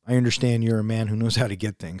 "I understand you're a man who knows how to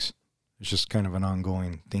get things." It's just kind of an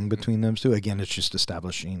ongoing thing between them two. Again, it's just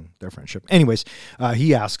establishing their friendship. Anyways,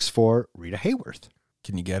 he asks for Rita Hayworth.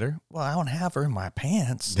 Can you get her? Well, I don't have her in my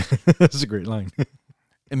pants. That's a great line.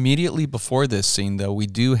 Immediately before this scene, though, we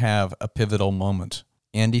do have a pivotal moment.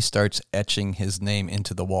 Andy starts etching his name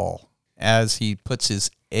into the wall. As he puts his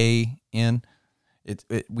A in,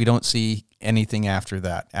 we don't see anything after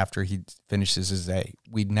that, after he finishes his A.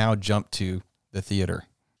 We now jump to the theater.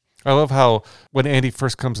 I love how when Andy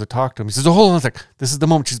first comes to talk to him, he says, "Oh, hold on a sec. This is the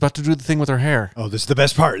moment. She's about to do the thing with her hair." Oh, this is the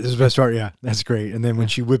best part. Yeah, that's great. And then when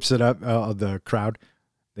she whips it up, the crowd,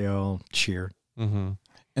 they all cheer. Mm-hmm.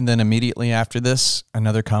 And then immediately after this,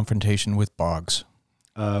 another confrontation with Boggs.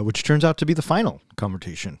 Which turns out to be the final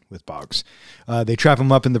confrontation with Boggs. They trap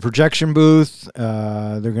him up in the projection booth.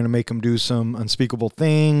 They're going to make him do some unspeakable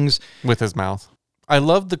things. With his mouth. I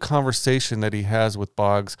love the conversation that he has with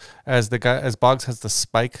Boggs as Boggs has the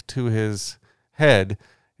spike to his head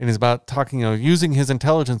and is about talking, using his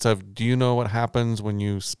intelligence of, do you know what happens when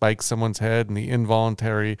you spike someone's head and the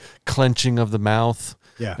involuntary clenching of the mouth?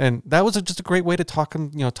 Yeah. And that was just a great way to talk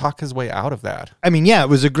his way out of that. I mean, yeah, it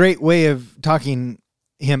was a great way of talking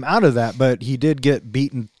him out of that, but he did get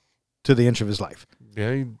beaten to the inch of his life.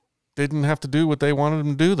 Yeah, he didn't have to do what they wanted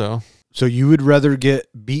him to do, though. So you would rather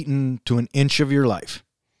get beaten to an inch of your life,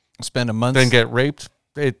 spend a month, than get raped?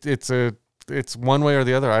 It's one way or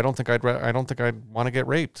the other. I don't think I'd want to get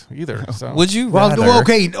raped either. So. Would you? Rather? Well,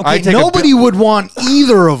 okay. Nobody would want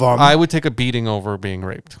either of them. I would take a beating over being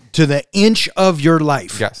raped to the inch of your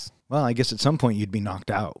life. Yes. Well, I guess at some point you'd be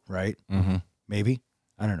knocked out, right? Mm-hmm. Maybe.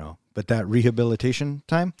 I don't know. but that rehabilitation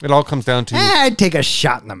time, It all comes down to I'd take a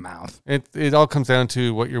shot in the mouth. it all comes down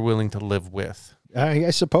to what you're willing to live with. I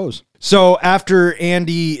suppose. So after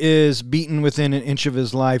Andy is beaten within an inch of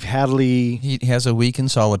his life, Hadley, He has a week in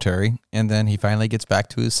solitary, and then he finally gets back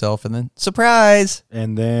to himself, and then surprise!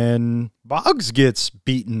 and then Boggs gets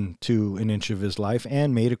beaten to an inch of his life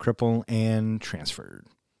and made a cripple and transferred.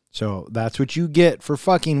 So that's what you get for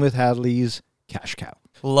fucking with Hadley's cash cow.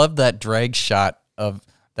 Love that drag shot of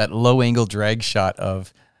that low angle drag shot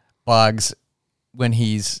of Boggs when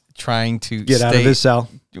he's trying to Get out of his cell.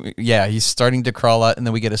 Yeah, he's starting to crawl out, and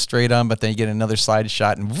then we get a straight on, but then you get another side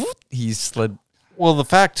shot, and whoop, he's slid. Well, the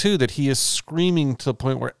fact, too, that he is screaming to the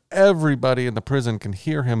point where everybody in the prison can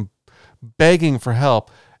hear him begging for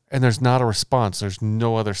help, and there's not a response. There's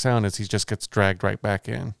no other sound as he just gets dragged right back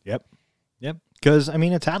in. Yep. Because, I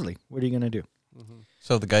mean, it's Hadley. What are you going to do?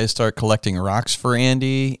 So the guys start collecting rocks for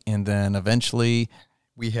Andy, and then eventually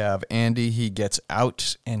we have Andy. He gets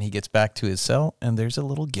out, and he gets back to his cell, and there's a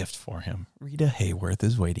little gift for him. Rita Hayworth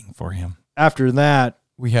is waiting for him. After that,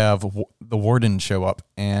 We have the warden show up,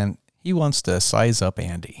 and he wants to size up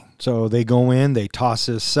Andy. so they go in, they toss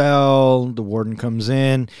his cell, the warden comes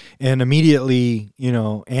in, and immediately,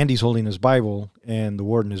 Andy's holding his Bible, and the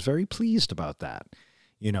warden is very pleased about that.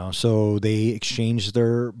 So they exchange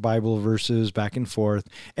their Bible verses back and forth,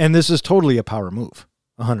 and this is totally a power move,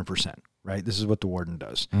 100%, right? This is what the warden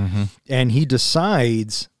does. Mm-hmm. And he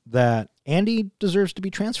decides that Andy deserves to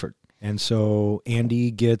be transferred. And so Andy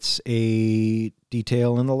gets a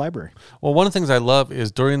detail in the library. Well, one of the things I love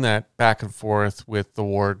is during that back and forth with the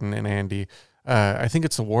warden and Andy, I think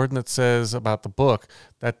it's the warden that says about the book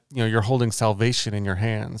that, you're holding salvation in your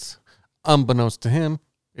hands. Unbeknownst to him,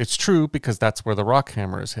 it's true because that's where the rock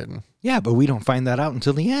hammer is hidden. Yeah, but we don't find that out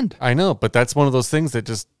until the end. I know, but that's one of those things that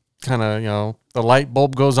just kind of, the light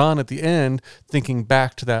bulb goes on at the end, thinking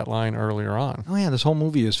back to that line earlier on. Oh, yeah, this whole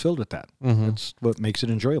movie is filled with that. Mm-hmm. That's what makes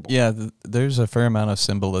it enjoyable. Yeah, there's a fair amount of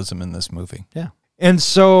symbolism in this movie. Yeah. And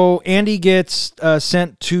so Andy gets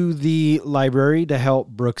sent to the library to help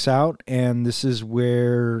Brooks out, and this is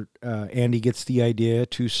where Andy gets the idea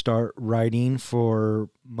to start writing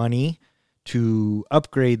for money to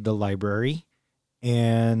upgrade the library,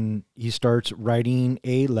 and he starts writing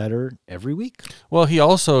a letter every week. Well, he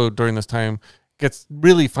also, during this time,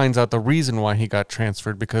 really finds out the reason why he got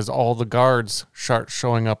transferred, because all the guards start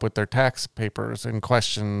showing up with their tax papers and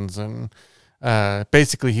questions, and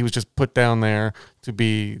basically he was just put down there to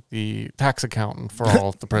be the tax accountant for all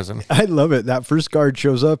of the prison. I love it. That first guard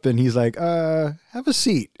shows up and he's like, have a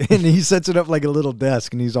seat. And he sets it up like a little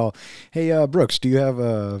desk, and he's all, hey, Brooks, do you have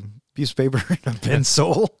a piece of paper and a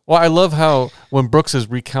pencil? Well, I love how when Brooks is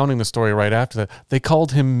recounting the story right after that, they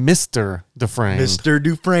called him Mr. Dufresne. Mr.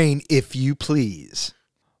 Dufresne, if you please.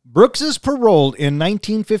 Brooks is paroled in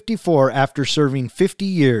 1954 after serving 50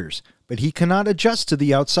 years, but he cannot adjust to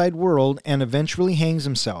the outside world and eventually hangs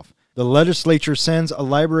himself. The legislature sends a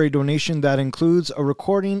library donation that includes a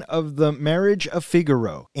recording of the Marriage of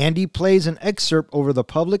Figaro. Andy plays an excerpt over the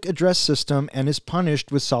public address system and is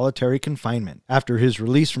punished with solitary confinement. After his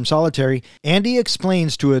release from solitary, Andy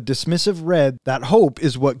explains to a dismissive Red that hope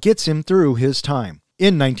is what gets him through his time.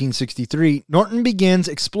 In 1963, Norton begins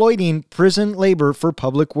exploiting prison labor for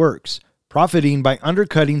public works, profiting by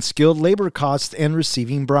undercutting skilled labor costs and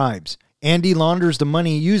receiving bribes. Andy launders the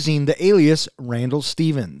money using the alias Randall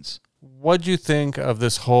Stevens. What'd you think of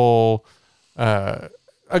this whole,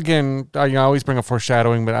 again, I always bring up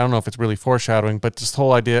foreshadowing, but I don't know if it's really foreshadowing, but this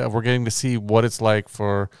whole idea of we're getting to see what it's like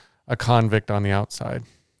for a convict on the outside.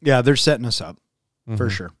 Yeah, they're setting us up,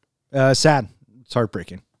 for sure. Sad. It's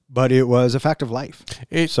heartbreaking. But it was a fact of life.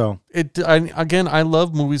 I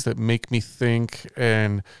love movies that make me think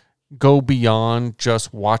and go beyond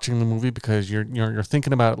just watching the movie, because you're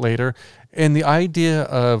thinking about it later. And the idea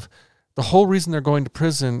of the whole reason they're going to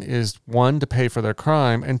prison is, one, to pay for their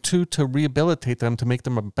crime, and two, to rehabilitate them, to make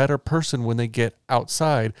them a better person when they get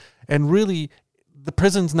outside. And really, the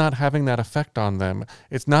prison's not having that effect on them.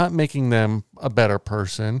 It's not making them a better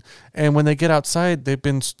person. And when they get outside, they've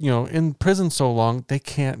been, in prison so long, they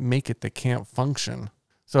can't make it. They can't function.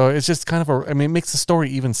 So it's just kind of it makes the story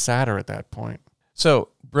even sadder at that point. So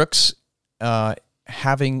Brooks,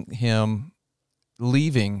 having him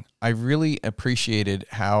leaving, I really appreciated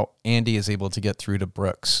how Andy is able to get through to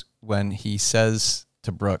Brooks when he says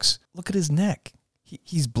to Brooks, look at his neck.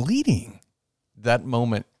 He's bleeding. That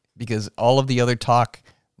moment, because all of the other talk,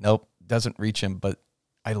 doesn't reach him. But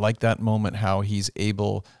I like that moment, how he's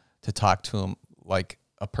able to talk to him like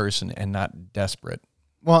a person and not desperate.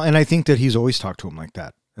 Well, and I think that he's always talked to him like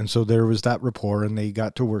that. And so there was that rapport, and they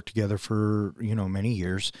got to work together for, many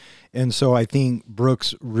years. And so I think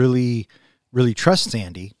Brooks really, really trusts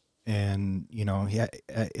Andy. And, he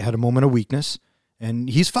had a moment of weakness. And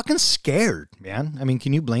he's fucking scared, man. I mean,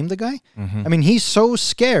 can you blame the guy? Mm-hmm. I mean, he's so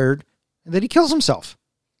scared that he kills himself.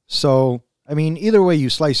 So, I mean, either way you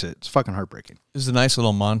slice it, it's fucking heartbreaking. There's a nice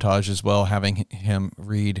little montage as well, having him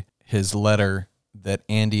read his letter that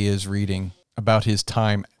Andy is reading about his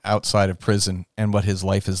time outside of prison and what his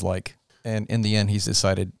life is like. And in the end, he's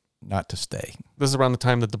decided not to stay. This is around the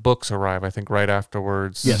time that the books arrive, I think, right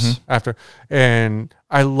afterwards. Yes. After. And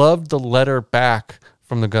I loved the letter back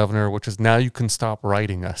from the governor, which is, now you can stop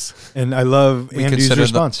writing us. And I love Andy's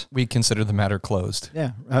response. We consider the matter closed.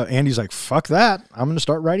 Yeah. Andy's like, fuck that. I'm going to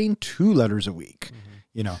start writing 2 letters a week.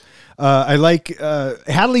 I like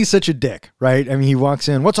Hadley's such a dick, right? I mean, he walks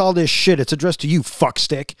in, what's all this shit? It's addressed to you,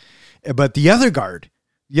 fuckstick. But the other guard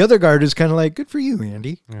is kind of like, good for you,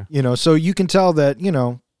 Andy. Yeah. So you can tell that,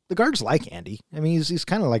 the guards like Andy. I mean, he's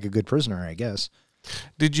kind of like a good prisoner, I guess.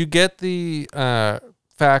 Did you get the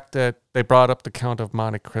fact that they brought up the Count of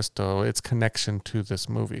Monte Cristo, its connection to this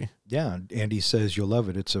movie? Yeah. Andy says, you'll love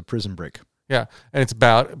it. It's a prison break. Yeah. And it's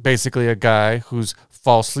about basically a guy who's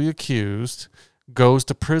falsely accused, goes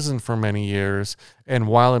to prison for many years, and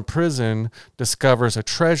while in prison discovers a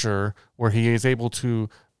treasure where he is able to,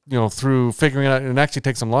 through figuring out, and it actually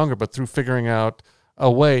takes him longer, but through figuring out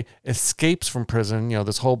a way, escapes from prison,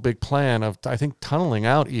 this whole big plan of, I think, tunneling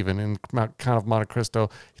out even in Count of Monte Cristo.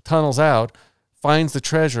 He tunnels out, finds the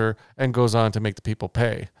treasure, and goes on to make the people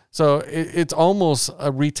pay. So it's almost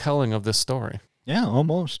a retelling of this story. Yeah,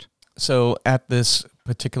 almost. So at this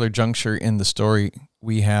particular juncture in the story,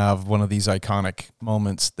 we have one of these iconic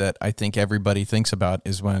moments that I think everybody thinks about,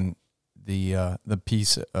 is when the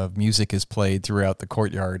piece of music is played throughout the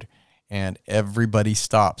courtyard and everybody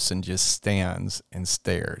stops and just stands and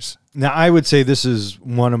stares. Now, I would say this is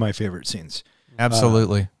one of my favorite scenes.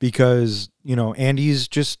 Absolutely. Because, Andy's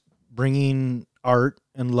just bringing art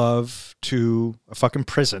and love to a fucking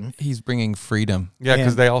prison. He's bringing freedom. Yeah,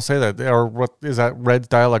 because And- they all say that. Or what is that? Red's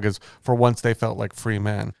dialogue is, for once they felt like free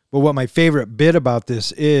men. But what my favorite bit about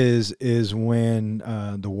this is when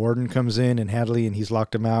the warden comes in and Hadley, and he's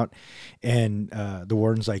locked him out, and the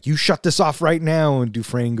warden's like, you shut this off right now, and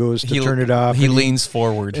Dufresne goes to turn it off. He and leans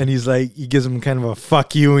forward. and he's like, he gives him kind of a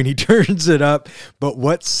fuck you, and he turns it up. But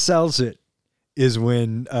what sells it is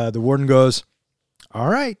when the warden goes, all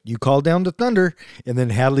right, you called down the thunder. And then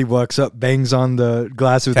Hadley walks up, bangs on the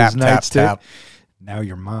glass with his nightstick. tap. Now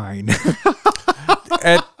you're mine.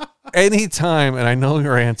 At any time, and I know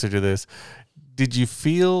your answer to this, did you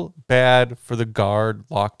feel bad for the guard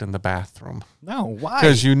locked in the bathroom? No, why?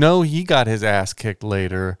 Because he got his ass kicked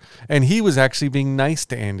later, and he was actually being nice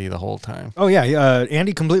to Andy the whole time. Oh, yeah.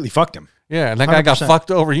 Andy completely fucked him. Yeah, and that guy got 100%. fucked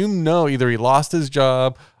over. Either he lost his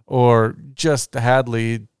job or just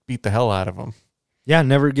Hadley beat the hell out of him. Yeah,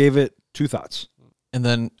 never gave it 2 thoughts. And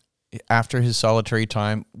then after his solitary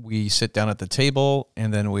time, we sit down at the table,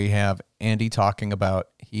 and then we have Andy talking about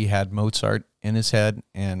he had Mozart in his head,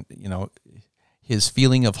 and, his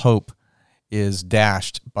feeling of hope is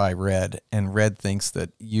dashed by Red, and Red thinks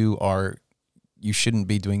that you shouldn't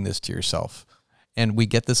be doing this to yourself. And we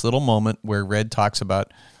get this little moment where Red talks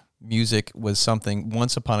about music was something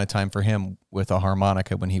once upon a time for him with a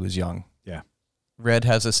harmonica when he was young. Yeah. Red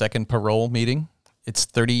has a second parole meeting. It's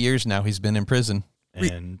 30 years now he's been in prison.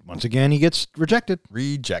 And once again, he gets rejected.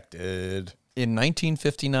 Rejected. In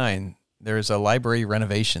 1959, there's a library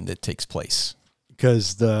renovation that takes place.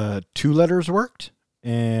 Because the 2 letters worked,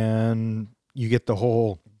 and you get the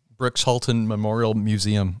whole... Brooks Halton Memorial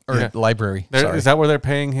Museum, or Yeah. library. Sorry. Is that where they're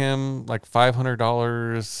paying him like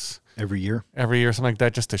 $500 every year. something like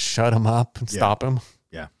that, just to shut him up and stop him?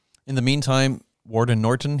 Yeah. In the meantime, Warden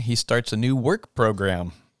Norton, he starts a new work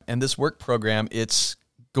program. And this work program, it's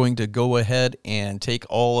going to go ahead and take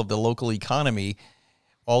all of the local economy,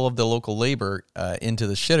 all of the local labor into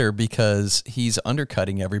the shitter, because he's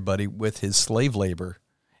undercutting everybody with his slave labor.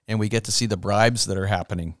 And we get to see the bribes that are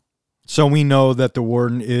happening. So we know that the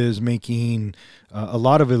warden is making a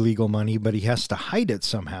lot of illegal money, but he has to hide it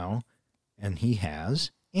somehow. And he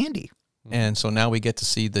has Andy. And so now we get to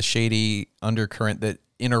see the shady undercurrent, the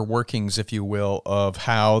inner workings, if you will, of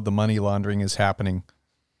how the money laundering is happening.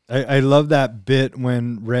 I love that bit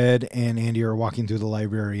when Red and Andy are walking through the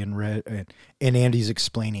library, and and Andy's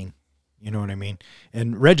explaining. You know what I mean?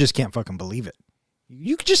 And Red just can't fucking believe it.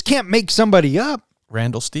 You just can't make somebody up.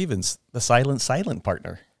 Randall Stevens, the silent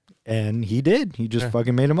partner. And he did. He just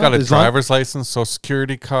fucking made him Got up. a driver's license, social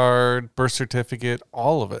security card, birth certificate,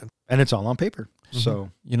 all of it. And it's all on paper.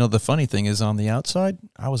 So You know, the funny thing is, on the outside,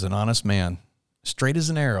 I was an honest man. straight as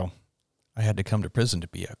an arrow. I had to come to prison to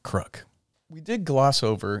be a crook. We did gloss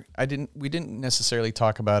over. We didn't necessarily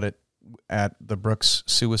talk about it at the Brooks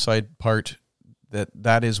suicide part.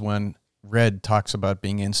 That is when Red talks about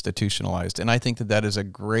being institutionalized, and I think that is a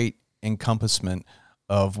great encompassment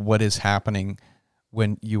of what is happening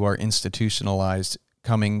when you are institutionalized,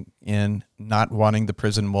 coming in, not wanting the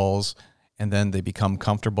prison walls, and then they become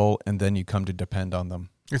comfortable, and then you come to depend on them.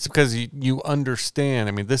 It's because you understand.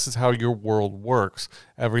 I mean, this is how your world works.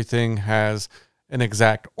 Everything has an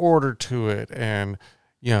exact order to it. And,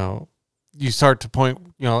 you start to point,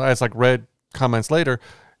 as like Red comments later,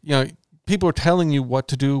 people are telling you what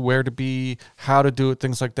to do, where to be, how to do it,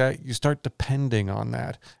 things like that. You start depending on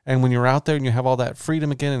that. And when you're out there and you have all that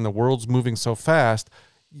freedom again and the world's moving so fast,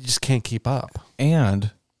 you just can't keep up.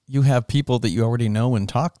 And you have people that you already know and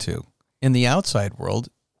talk to. In the outside world,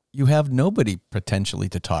 you have nobody potentially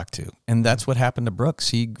to talk to. And that's what happened to Brooks.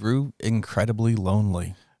 He grew incredibly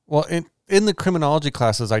lonely. Well, in the criminology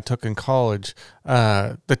classes I took in college,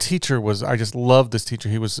 the teacher I just loved this teacher.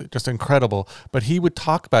 He was just incredible. But he would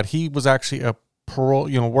talk about, he was actually a parole,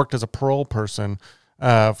 worked as a parole person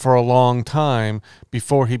for a long time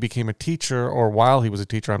before he became a teacher, or while he was a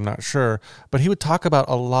teacher, I'm not sure. But he would talk about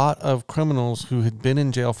a lot of criminals who had been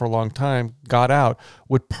in jail for a long time, got out,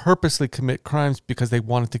 would purposely commit crimes because they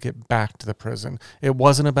wanted to get back to the prison. It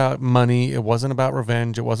wasn't about money. It wasn't about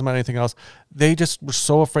revenge. It wasn't about anything else. They just were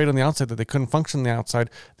so afraid on the outside that they couldn't function on the outside.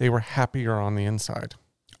 They were happier on the inside.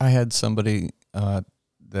 I had somebody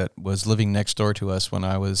that was living next door to us when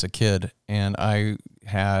I was a kid, and I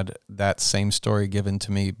had that same story given to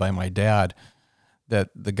me by my dad, that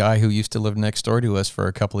the guy who used to live next door to us for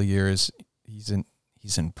a couple of years, he's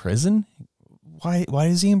in prison? Why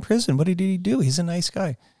is he in prison? What did he do? He's a nice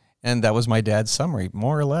guy. And that was my dad's summary.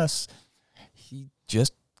 More or less, he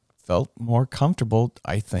just felt more comfortable,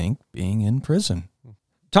 I think, being in prison.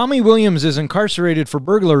 Tommy Williams is incarcerated for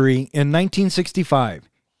burglary in 1965.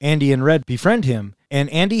 Andy and Red befriend him, and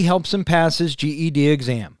Andy helps him pass his GED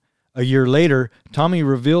exam. A year later, Tommy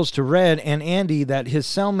reveals to Red and Andy that his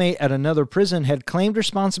cellmate at another prison had claimed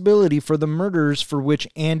responsibility for the murders for which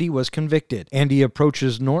Andy was convicted. Andy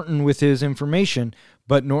approaches Norton with his information,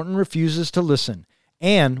 but Norton refuses to listen.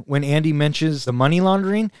 And when Andy mentions the money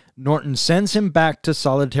laundering, Norton sends him back to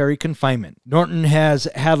solitary confinement. Norton has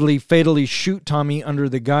Hadley fatally shoot Tommy under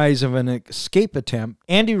the guise of an escape attempt.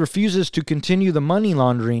 Andy refuses to continue the money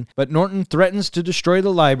laundering, but Norton threatens to destroy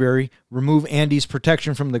the library, remove Andy's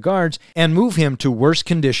protection from the guards, and move him to worse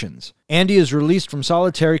conditions. Andy is released from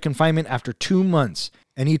solitary confinement after 2 months,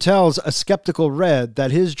 and he tells a skeptical Red that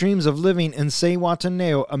his dreams of living in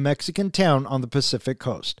Zihuatanejo, a Mexican town on the Pacific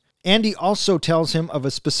coast. Andy also tells him of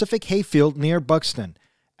a specific hayfield near Buxton,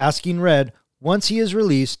 asking Red, once he is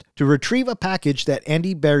released, to retrieve a package that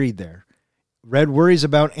Andy buried there. Red worries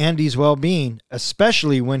about Andy's well-being,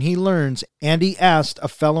 especially when he learns Andy asked a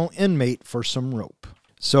fellow inmate for some rope.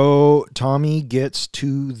 So Tommy gets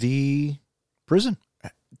to the prison.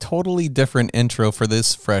 Totally different intro for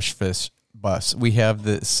this Fresh Fish bus. We have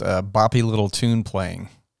this boppy little tune playing,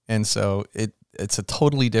 and so it's a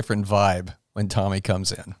totally different vibe when Tommy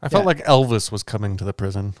comes in. I felt like Elvis was coming to the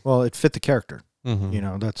prison. Well, it fit the character.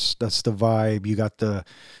 Mm-hmm. That's the vibe. You got the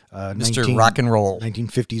Mr. Rock and Roll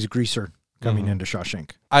 1950s greaser coming into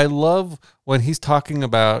Shawshank. I love when Tommy's talking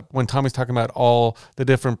about all the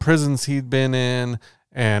different prisons he'd been in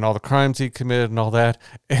and all the crimes he committed and all that.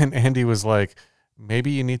 And Andy was like,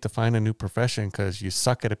 maybe you need to find a new profession because you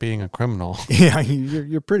suck at it being a criminal. Yeah,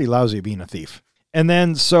 you're pretty lousy at being a thief. And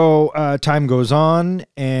then so time goes on,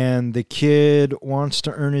 and the kid wants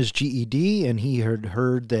to earn his GED, and he had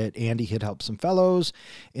heard that Andy had helped some fellows,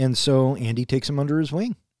 and so Andy takes him under his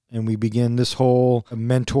wing. And we begin this whole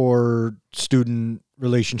mentor-student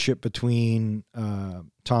relationship between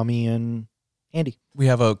Tommy and Andy. We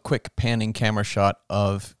have a quick panning camera shot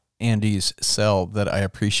of Andy's cell that I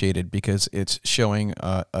appreciated because it's showing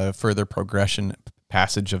a further progression,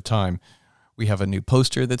 passage of time. We have a new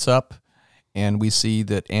poster that's up, and we see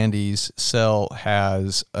that Andy's cell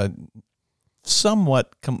has a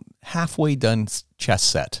somewhat halfway done chess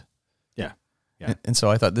set. Yeah. And so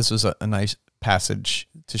I thought this was a nice passage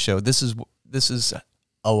to show. This is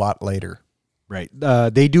a lot later. Right.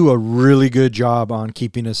 They do a really good job on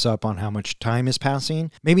keeping us up on how much time is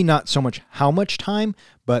passing. Maybe not so much how much time,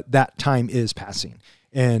 but that time is passing.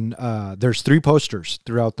 And there's 3 posters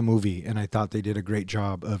throughout the movie, and I thought they did a great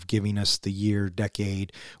job of giving us the year,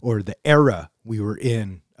 decade, or the era we were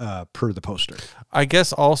in per the poster. I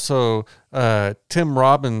guess also Tim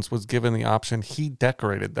Robbins was given the option. He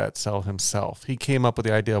decorated that cell himself. He came up with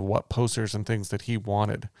the idea of what posters and things that he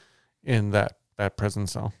wanted in that prison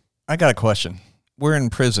cell. I got a question. we're in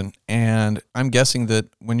prison, and I'm guessing that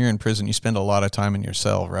when you're in prison, you spend a lot of time in your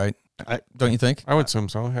cell, right? Don't you think? I would assume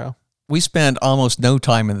so, yeah. We spend almost no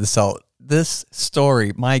time in the cell. This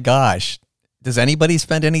story, my gosh, does anybody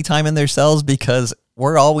spend any time in their cells? Because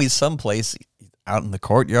we're always someplace out in the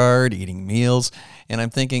courtyard eating meals. And I'm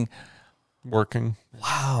thinking, Working.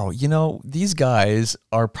 wow, these guys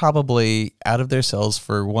are probably out of their cells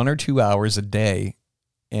for 1 or 2 hours a day.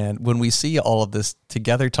 And when we see all of this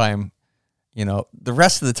together time, the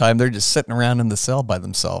rest of the time they're just sitting around in the cell by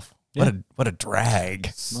themselves. Yeah. What a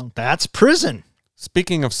drag. Well, that's prison.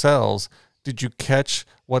 Speaking of cells, did you catch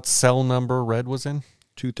what cell number Red was in?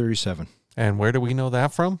 237. And where do we know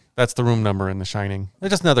that from? That's the room number in The Shining.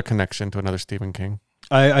 It's just another connection to another Stephen King.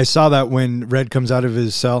 I saw that when Red comes out of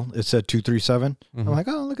his cell, it said 237. Mm-hmm. I'm like,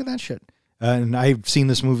 oh, look at that shit. And I've seen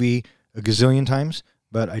this movie a gazillion times,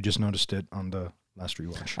 but I just noticed it on the last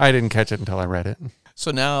rewatch. I didn't catch it until I read it.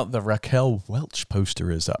 So now the Raquel Welch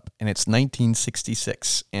poster is up, and it's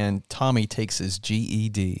 1966, and Tommy takes his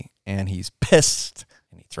GED, and he's pissed,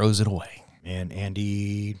 and he throws it away. And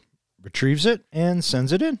Andy retrieves it and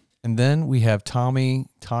sends it in. And then we have Tommy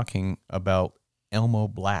talking about Elmo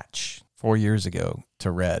Blatch 4 years ago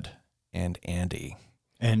to Red and Andy.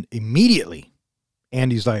 And immediately,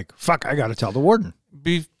 Andy's like, fuck, I got to tell the warden.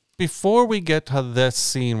 Before we get to this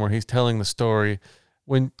scene where he's telling the story,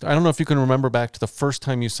 when I don't know if you can remember back to the first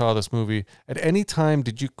time you saw this movie, at any time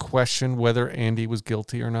did you question whether Andy was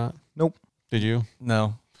guilty or not? Nope. Did you?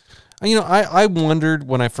 No. I wondered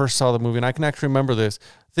when I first saw the movie, and I can actually remember this,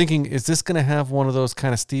 thinking, is this going to have one of those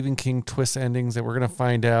kind of Stephen King twist endings that we're going to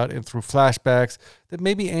find out and through flashbacks that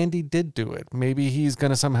maybe Andy did do it? Maybe he's going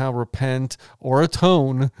to somehow repent or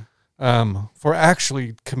atone for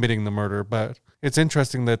actually committing the murder. But it's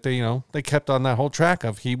interesting that they kept on that whole track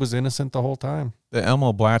of he was innocent the whole time. The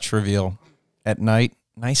Elmo Blatch reveal at night,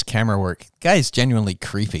 nice camera work. The guy's genuinely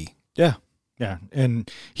creepy. Yeah. Yeah.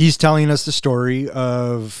 And he's telling us the story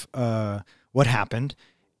of what happened,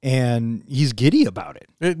 and he's giddy about it.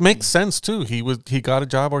 It makes sense, too. He got a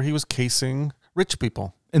job where he was casing rich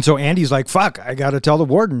people. And so Andy's like, fuck, I got to tell the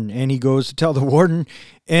warden. And he goes to tell the warden.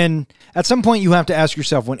 And at some point you have to ask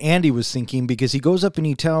yourself what Andy was thinking, because he goes up and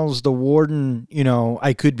he tells the warden,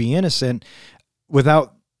 I could be innocent,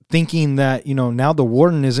 without thinking that, now the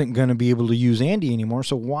warden isn't going to be able to use Andy anymore.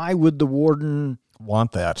 So why would the warden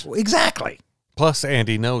want that? Exactly. Plus,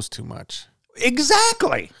 Andy knows too much.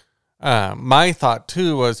 Exactly. My thought,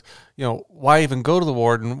 too, was, why even go to the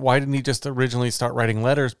warden? Why didn't he just originally start writing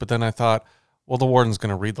letters? But then I thought, well, the warden's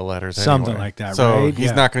going to read the letters Something anyway. like that, so right?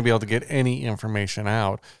 he's not going to be able to get any information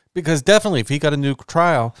out. Because definitely, if he got a new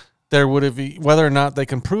trial, there would have, whether or not they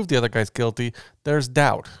can prove the other guy's guilty, there's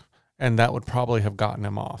doubt. And that would probably have gotten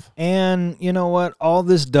him off. And you know what? All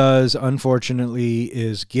this does, unfortunately,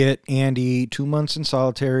 is get Andy 2 months in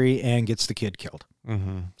solitary and gets the kid killed.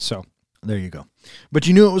 Mm-hmm. So there you go. But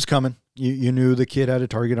you knew it was coming. You knew the kid had a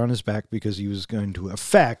target on his back because he was going to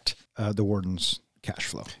affect the warden's cash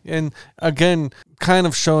flow. And again, kind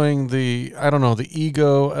of showing the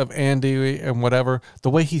ego of Andy and whatever, the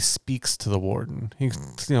way he speaks to the warden. He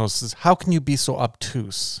says, how can you be so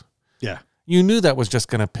obtuse? Yeah. You knew that was just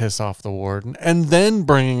going to piss off the warden. And then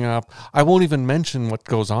bringing up, I won't even mention what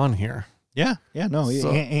goes on here. Yeah, no.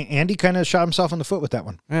 So- Andy kind of shot himself in the foot with that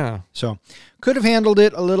one. Yeah. So could have handled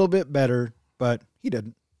it a little bit better, but he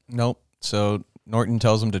didn't. Nope. So Norton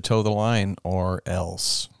tells him to toe the line or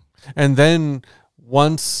else. And then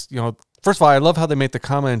once, first of all, I love how they make the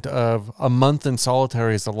comment of a month in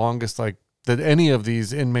solitary is the longest, that any of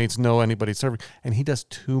these inmates know anybody serving. And he does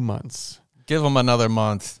 2 months. Give him another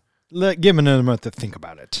month. Give him another month to think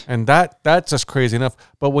about it. And that's just crazy enough.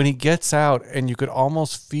 But when he gets out, and you could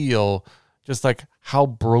almost feel just like how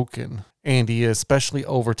broken Andy is, especially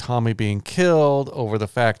over Tommy being killed, over the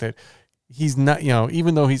fact that he's not,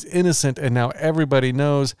 even though he's innocent and now everybody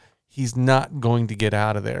knows, he's not going to get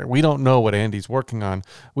out of there. We don't know what Andy's working on.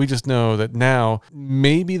 We just know that now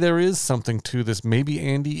maybe there is something to this. Maybe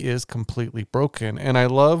Andy is completely broken. And I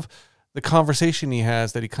love the conversation he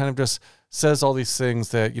has, that he kind of just says all these things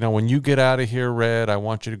that, when you get out of here, Red, I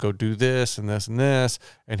want you to go do this and this and this.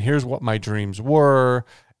 And here's what my dreams were.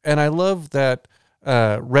 And I love that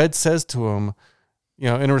Red says to him,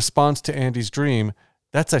 in response to Andy's dream,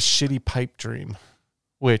 that's a shitty pipe dream,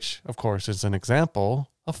 which, of course, is an example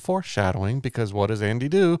of foreshadowing, because what does Andy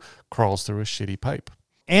do? Crawls through a shitty pipe.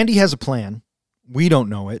 Andy has a plan. We don't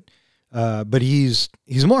know it. But he's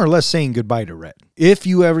more or less saying goodbye to Red. If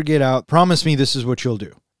you ever get out, promise me this is what you'll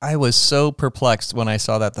do. I was so perplexed when I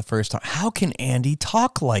saw that the first time. How can Andy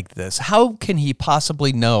talk like this? How can he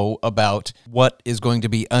possibly know about what is going to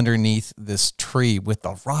be underneath this tree with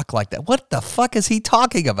the rock like that? What the fuck is he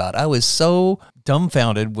talking about? I was so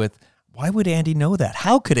dumbfounded with, why would Andy know that?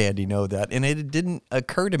 How could Andy know that? And it didn't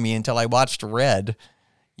occur to me until I watched Red,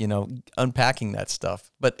 unpacking that stuff.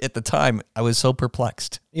 But at the time, I was so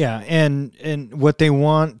perplexed. Yeah, and what they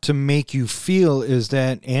want to make you feel is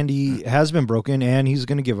that Andy has been broken and he's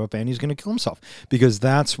going to give up and he's going to kill himself, because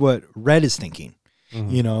that's what Red is thinking.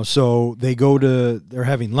 So they're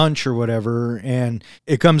having lunch or whatever, and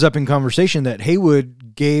it comes up in conversation that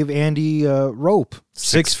Haywood gave Andy a rope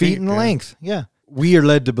 6 feet in length. Yeah. We are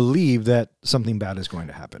led to believe that something bad is going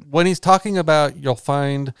to happen. When he's talking about, you'll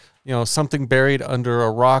find, something buried under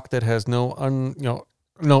a rock that has no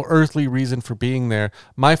earthly reason for being there.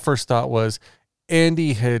 My first thought was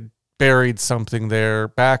Andy had buried something there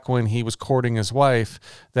back when he was courting his wife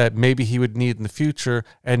that maybe he would need in the future,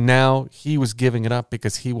 and now he was giving it up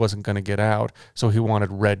because he wasn't going to get out, so he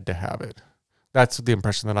wanted Red to have it. That's the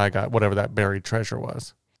impression that I got, whatever that buried treasure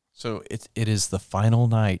was. So it is the final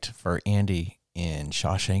night for Andy in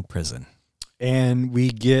Shawshank Prison. And we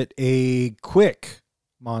get a quick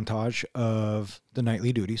montage of the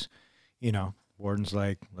nightly duties. Warden's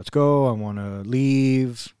like, let's go. I want to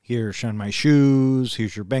leave. Here, shine my shoes.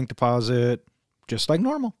 Here's your bank deposit. Just like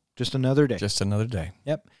normal. Just another day. Just another day.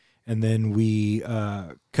 Yep. And then we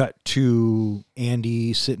cut to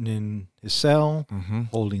Andy sitting in his cell,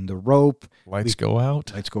 holding the rope. Lights go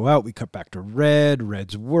out. Lights go out. We cut back to Red.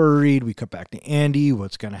 Red's worried. We cut back to Andy.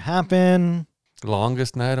 What's going to happen?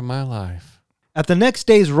 Longest night of my life. At the next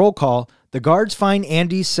day's roll call, the guards find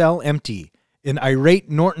Andy's cell empty. An irate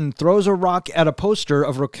Norton throws a rock at a poster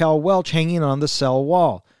of Raquel Welch hanging on the cell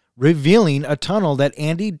wall, revealing a tunnel that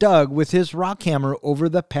Andy dug with his rock hammer over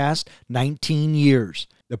the past 19 years.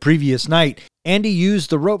 The previous night, Andy used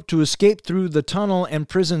the rope to escape through the tunnel and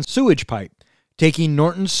prison sewage pipe, taking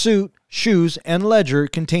Norton's suit, shoes, and ledger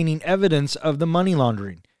containing evidence of the money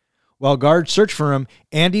laundering. While guards search for him,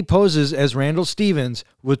 Andy poses as Randall Stevens,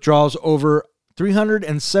 withdraws over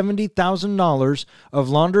 $370,000 of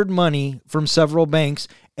laundered money from several banks,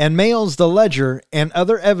 and mails the ledger and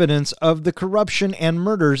other evidence of the corruption and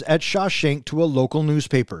murders at Shawshank to a local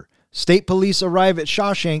newspaper. State police arrive at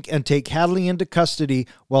Shawshank and take Hadley into custody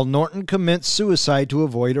while Norton commits suicide to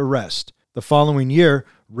avoid arrest. The following year,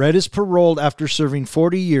 Red is paroled after serving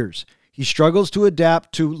 40 years. He struggles to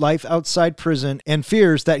adapt to life outside prison and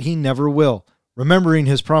fears that he never will. Remembering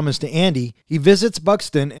his promise to Andy, he visits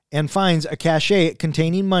Buxton and finds a cachet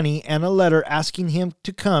containing money and a letter asking him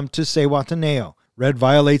to come to Zihuatanejo. Red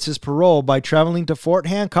violates his parole by traveling to Fort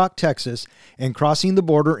Hancock, Texas, and crossing the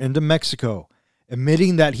border into Mexico,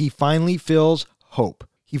 admitting that he finally feels hope.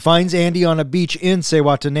 He finds Andy on a beach in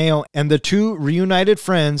Zihuatanejo, and the two reunited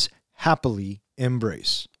friends happily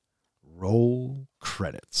embrace. Roll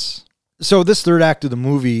credits. So this third act of the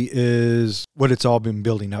movie is what it's all been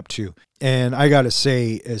building up to. And I got to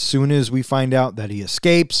say, as soon as we find out that he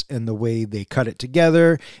escapes and the way they cut it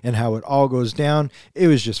together and how it all goes down, it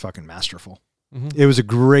was just fucking masterful. It was a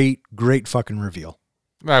great, great fucking reveal.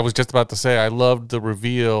 I was just about to say, I loved the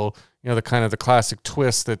reveal, the kind of the classic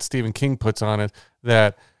twist that Stephen King puts on it,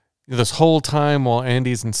 that this whole time while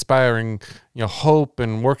Andy's inspiring, hope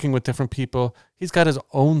and working with different people, he's got his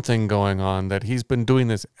own thing going on, that he's been doing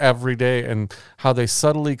this every day, and how they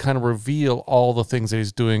subtly kind of reveal all the things that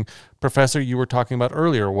he's doing. Professor, you were talking about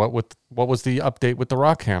earlier, what was the update with the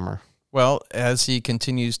rock hammer? Well, as he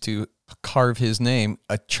continues to carve his name,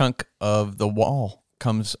 a chunk of the wall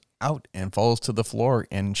comes out and falls to the floor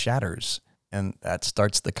and shatters. And that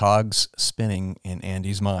starts the cogs spinning in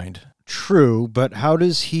Andy's mind. True, but how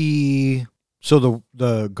does he... So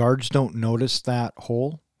the guards don't notice that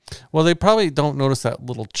hole? Well, they probably don't notice that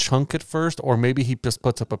little chunk at first, or maybe he just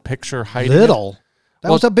puts up a picture hiding Little? it.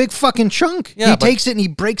 That was a big fucking chunk. Yeah, he takes it and he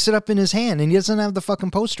breaks it up in his hand, and he doesn't have the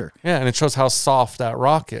fucking poster. Yeah, and it shows how soft that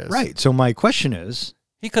rock is. Right, so my question is...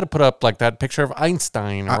 He could have put up like that picture of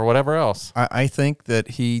Einstein or whatever else. I think that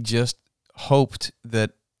he just hoped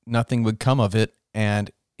that nothing would come of it,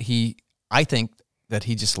 and I think that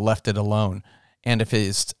he just left it alone. And if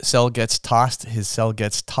his cell gets tossed, his cell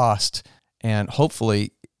gets tossed, and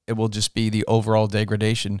hopefully it will just be the overall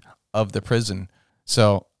degradation of the prison.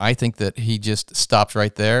 So I think that he just stopped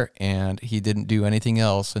right there, and he didn't do anything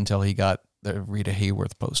else until he got the Rita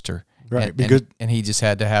Hayworth poster. Right, and he just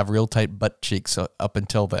had to have real tight butt cheeks up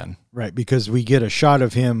until then. Right, because we get a shot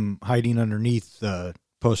of him hiding underneath the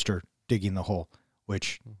poster, digging the hole,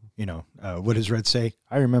 which, what does Red say?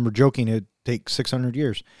 I remember joking it'd take 600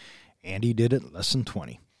 years. Andy did it less than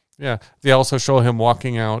 20. Yeah. They also show him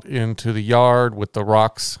walking out into the yard with the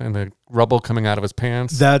rocks and the rubble coming out of his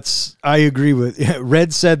pants. I agree with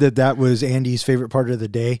Red said that was Andy's favorite part of the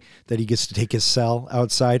day, that he gets to take his cell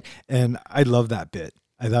outside. And I love that bit.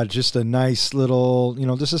 I thought just a nice little,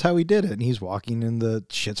 this is how he did it. And he's walking and the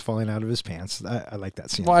shit's falling out of his pants. I like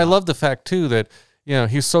that scene. Well, I love the fact too that,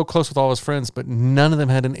 he's so close with all his friends, but none of them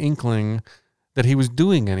had an inkling that he was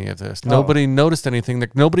doing any of this. Nobody noticed anything.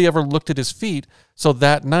 Like, nobody ever looked at his feet. So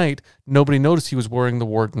that night, nobody noticed he was wearing the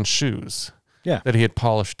warden's shoes that he had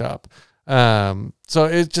polished up. So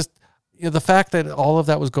it's just, the fact that all of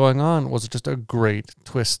that was going on was just a great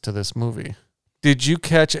twist to this movie. Did you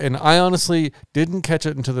catch, and I honestly didn't catch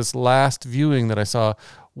it until this last viewing that I saw,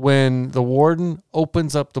 when the warden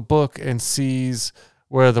opens up the book and sees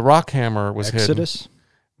where the rock hammer was Exodus?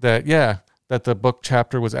 hidden. That the book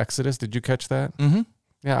chapter was Exodus. Did you catch that? Mm-hmm.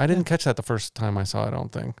 Yeah, I didn't catch that the first time I saw it, I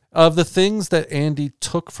don't think. Of the things that Andy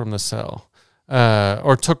took from the cell,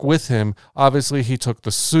 or took with him, obviously he took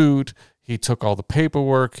the suit, he took all the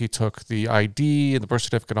paperwork, he took the ID and the birth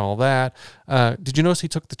certificate and all that. Did you notice he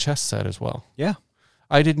took the chess set as well? Yeah.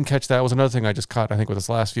 I didn't catch that. It was another thing I just caught, I think, with this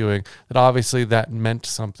last viewing, that obviously that meant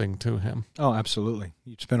something to him. Oh, absolutely.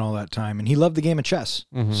 He spent all that time, and he loved the game of chess.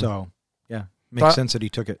 Mm-hmm. So, yeah, makes sense that he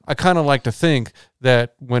took it. I kind of like to think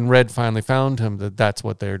that when Red finally found him, that's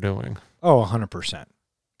what they're doing. Oh, 100%.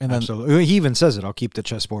 And then, absolutely. He even says it. I'll keep the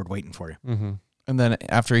chessboard waiting for you. Mm-hmm. and then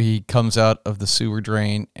after he comes out of the sewer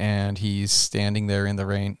drain and he's standing there in the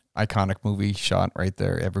rain, iconic movie shot right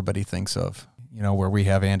there. Everybody thinks of, where we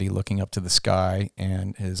have Andy looking up to the sky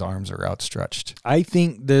and his arms are outstretched. I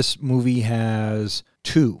think this movie has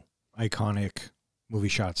two iconic movie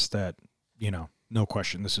shots that, no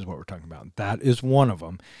question, this is what we're talking about. That is one of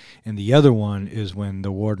them. And the other one is when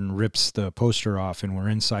the warden rips the poster off and we're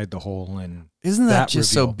inside the hole. And isn't that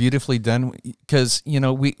just reveal so beautifully done? Because,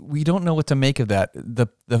 we don't know what to make of that.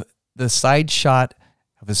 The side shot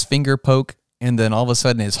of his finger poke, and then all of a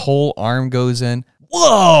sudden his whole arm goes in.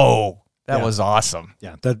 Whoa! That was awesome.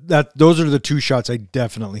 Yeah, those are the two shots I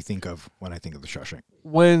definitely think of when I think of The Shawshank.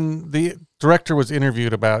 When the director was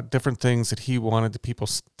interviewed about different things that he wanted the people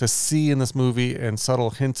to see in this movie and subtle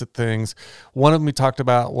hints at things, one of them he talked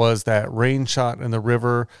about was that rain shot in the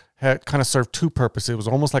river had kind of served two purposes. It was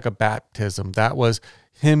almost like a baptism. That was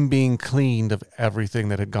him being cleaned of everything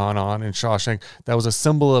that had gone on in Shawshank. That was a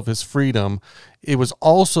symbol of his freedom. It was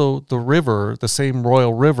also the river, the same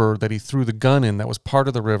royal river that he threw the gun in, that was part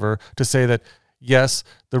of the river, to say that, yes,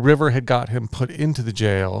 the river had got him put into the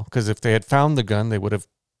jail, because if they had found the gun, they would have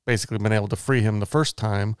basically been able to free him the first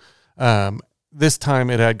time. This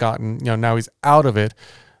time it had gotten, now he's out of it.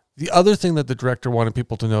 The other thing that the director wanted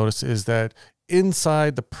people to notice is that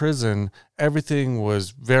inside the prison, everything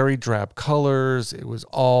was very drab colors. It was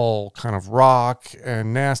all kind of rock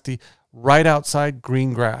and nasty. Right outside,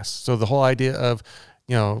 green grass. So the whole idea of,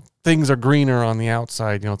 things are greener on the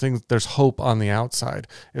outside, there's hope on the outside.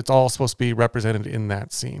 It's all supposed to be represented in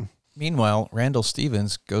that scene. Meanwhile, Randall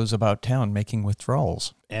Stevens goes about town making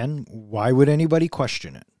withdrawals. And why would anybody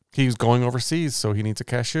question it? He's going overseas, so he needs a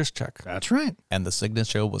cashier's check. That's right. And the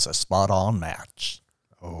signature was a spot-on match.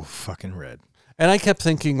 Oh, fucking Red. And I kept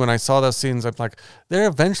thinking when I saw those scenes, I'm like, they're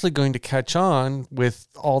eventually going to catch on with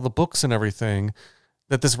all the books and everything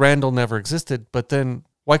that this Randall never existed. But then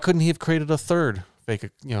why couldn't he have created a third fake,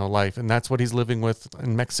 life? And that's what he's living with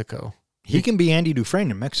in Mexico. He can be Andy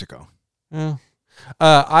Dufresne in Mexico. Yeah.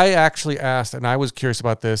 I actually asked, and I was curious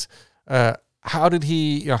about this, how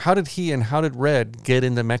did Red get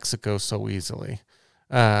into Mexico so easily?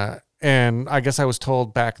 And I guess I was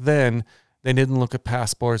told back then, they didn't look at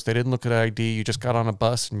passports. They didn't look at ID. You just got on a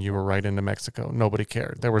bus and you were right into Mexico. Nobody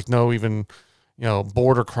cared. There was no even,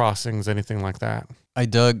 border crossings, anything like that. I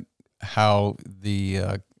dug how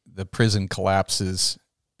the prison collapses,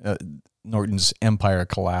 Norton's empire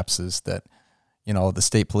collapses, that, the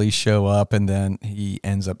state police show up and then he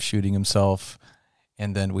ends up shooting himself.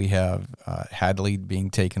 And then we have Hadley being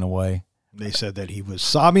taken away. They said that he was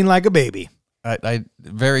sobbing like a baby. I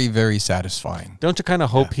very, very satisfying. Don't you kind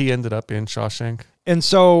of hope he ended up in Shawshank? And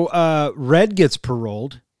so Red gets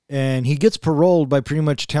paroled, and he gets paroled by pretty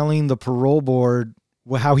much telling the parole board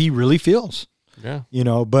how he really feels. Yeah.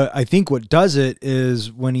 But I think what does it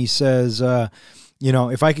is when he says,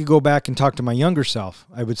 if I could go back and talk to my younger self,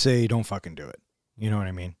 I would say, don't fucking do it. You know what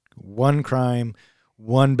I mean? One crime,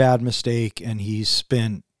 one bad mistake, and he's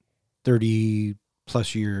spent 30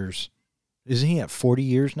 plus years. Isn't he at 40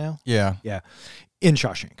 years now? Yeah. Yeah. In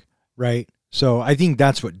Shawshank, right? So I think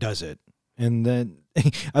that's what does it. And then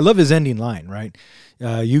I love his ending line, right?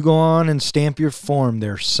 You go on and stamp your form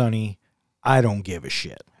there, Sonny. I don't give a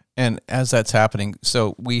shit. And as that's happening,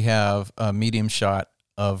 so we have a medium shot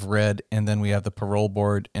of Red, and then we have the parole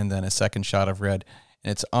board, and then a second shot of Red.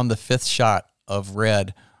 And it's on the fifth shot of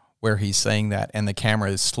Red where he's saying that, and the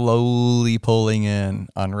camera is slowly pulling in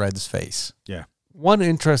on Red's face. Yeah. One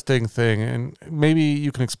interesting thing, and maybe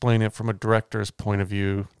you can explain it from a director's point of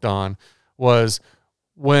view, Don, was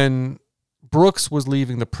when Brooks was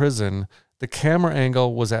leaving the prison, the camera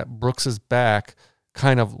angle was at Brooks's back,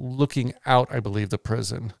 kind of looking out, I believe, the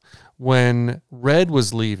prison. When Red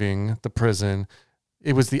was leaving the prison,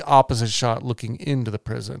 it was the opposite shot looking into the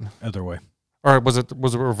prison. Other way. Or was it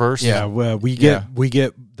reversed? Yeah, well, we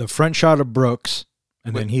get the front shot of Brooks,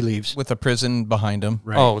 and then he leaves. With the prison behind him.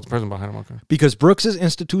 Right. Oh, it's the prison behind him. Okay. Because Brooks is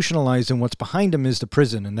institutionalized, and what's behind him is the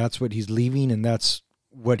prison, and that's what he's leaving, and that's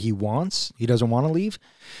what he wants. He doesn't want to leave.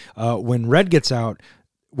 When Red gets out,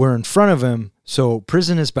 we're in front of him, so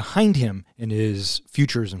prison is behind him, and his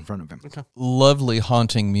future is in front of him. Okay. Lovely,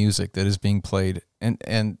 haunting music that is being played,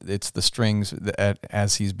 and it's the strings that,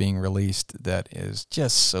 as he's being released, that is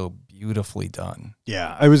just so beautifully done.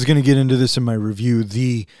 Yeah, I was going to get into this in my review.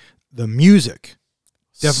 The music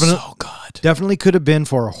So good. definitely could have been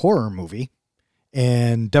for a horror movie,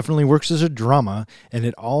 and definitely works as a drama, and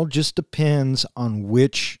it all just depends on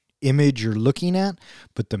which image you're looking at,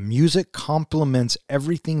 but the music complements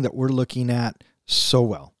everything that we're looking at so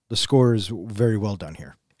well. The score is very well done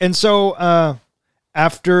here. And so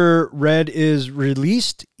after Red is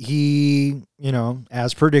released, he,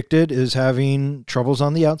 as predicted, is having troubles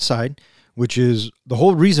on the outside, which is the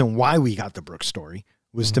whole reason why we got the Brooks story,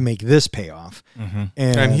 was to make this pay off. Mm-hmm.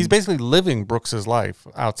 And he's basically living Brooks's life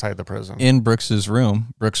outside the prison. In Brooks's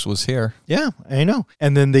room. Brooks was here. Yeah, I know.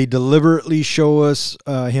 And then they deliberately show us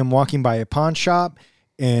him walking by a pawn shop,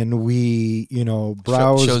 and we,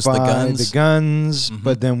 browse shows by the guns. Mm-hmm.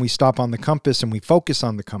 but then we stop on the compass and we focus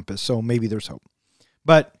on the compass. So maybe there's hope.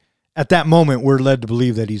 But at that moment, we're led to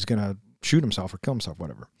believe that he's going to shoot himself or kill himself,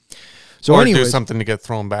 whatever. So or anyways, do something to get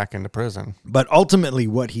thrown back into prison. But ultimately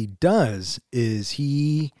what he does is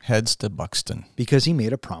he heads to Buxton because he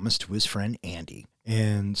made a promise to his friend Andy.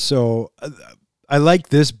 And so I like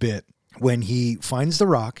this bit when he finds the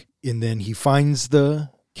rock and then he finds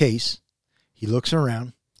the case. He looks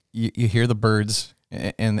around. You hear the birds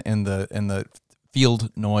and the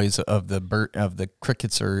field noise of the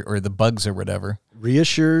crickets or the bugs or whatever.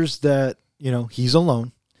 Reassures that, he's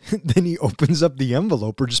alone. Then he opens up the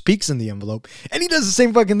envelope or just peeks in the envelope, and he does the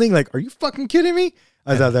same fucking thing. Like, are you fucking kidding me?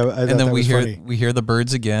 I thought that was funny. We hear the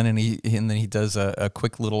birds again, and then he does a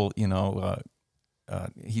quick little he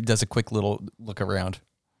does a quick little look around.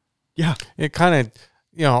 Yeah, it kind of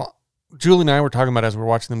Julie and I were talking about as we were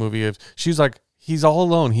watching the movie. She's like, he's all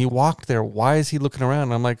alone. He walked there. Why is he looking around?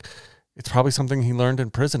 And I'm like, it's probably something he learned in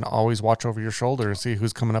prison. Always watch over your shoulder and see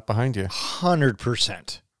who's coming up behind you.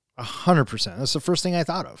 100%. 100%. That's the first thing I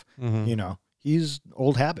thought of. Mm-hmm. He's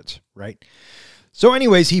old habits, right? So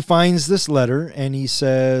anyways, he finds this letter and he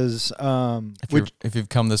says, if you've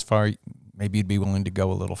come this far, maybe you'd be willing to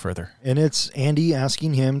go a little further. And it's Andy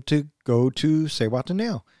asking him to go to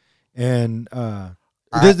Zihuatanejo. And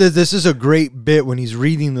this is a great bit when he's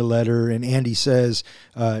reading the letter and Andy says,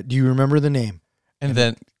 do you remember the name? And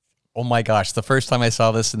then, oh my gosh, the first time I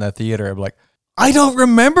saw this in the theater, I'm like, I don't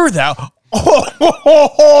remember that.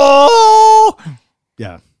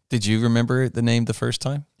 Yeah. Did you remember the name the first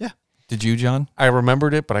time? Yeah. Did you, John? I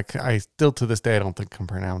remembered it, but I still to this day I don't think I can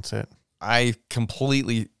pronounce it. I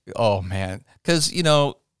completely. Oh man, because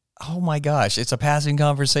oh my gosh, it's a passing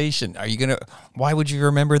conversation. Why would you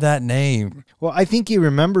remember that name? Well, I think he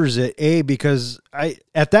remembers it, because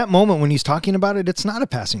at that moment when he's talking about it, it's not a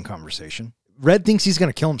passing conversation. Red thinks he's going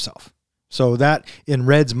to kill himself. So that, in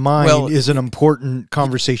Red's mind, is an important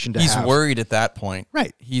conversation to have. He's worried at that point.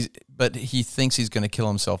 Right. But he thinks he's going to kill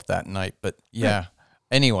himself that night. But yeah. Right.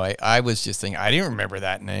 Anyway, I was just thinking, I didn't remember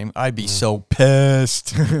that name. I'd be so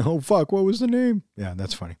pissed. Oh, fuck. What was the name? Yeah,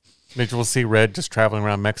 that's funny. Maybe we'll see Red just traveling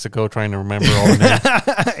around Mexico trying to remember all the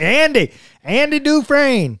names. Andy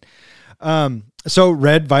Dufresne. So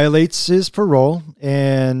Red violates his parole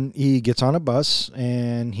and he gets on a bus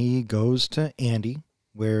and he goes to Andy,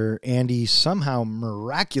 where Andy somehow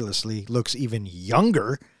miraculously looks even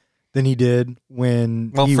younger than he did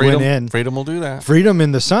when he went in. Freedom will do that. Freedom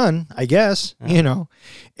in the sun, I guess,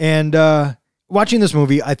 And watching this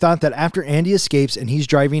movie, I thought that after Andy escapes and he's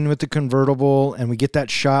driving with the convertible and we get that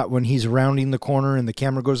shot when he's rounding the corner and the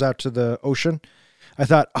camera goes out to the ocean, I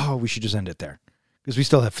thought, we should just end it there because we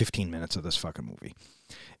still have 15 minutes of this fucking movie.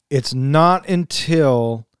 It's not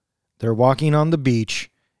until they're walking on the beach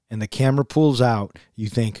and the camera pulls out, you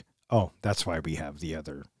think, that's why we have the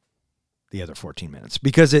other the other 14 minutes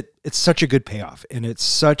because it's such a good payoff, and it's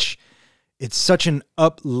such an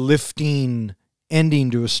uplifting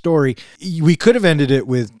ending to a story. We could have ended it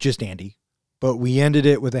with just Andy, but we ended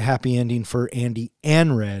it with a happy ending for Andy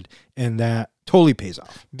and Red, and that totally pays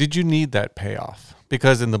off. Did you need that payoff?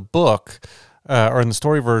 Because in the book, or in the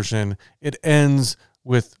story version, it ends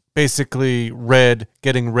with basically Red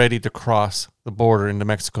getting ready to cross the border into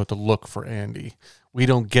Mexico to look for Andy. We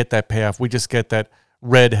don't get that payoff. We just get that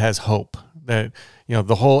Red has hope. That,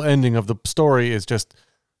 the whole ending of the story is just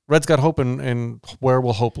Red's got hope, and where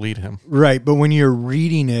will hope lead him? Right, but when you're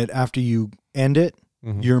reading it after you end it,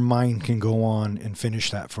 your mind can go on and finish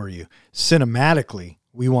that for you. Cinematically,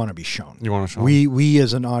 we want to be shown. You want to show? We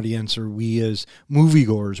as an audience, or we as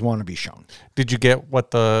moviegoers, want to be shown. Did you get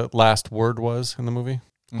what the last word was in the movie?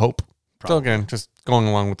 Hope. Probably. So again, just going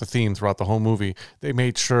along with the theme throughout the whole movie, they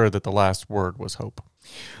made sure that the last word was hope.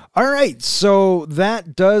 All right, so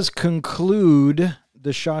that does conclude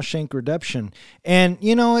the Shawshank Redemption. And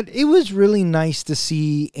it was really nice to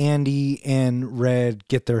see Andy and Red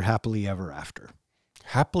get their happily ever after.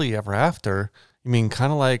 Happily ever after? You mean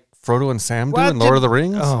kind of like Frodo and Sam do in Lord of the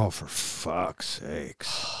Rings? Oh, for fuck's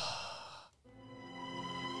sakes.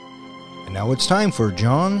 And now it's time for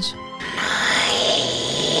John's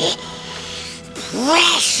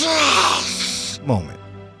Precious Moment.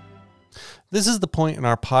 This is the point in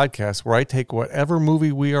our podcast where I take whatever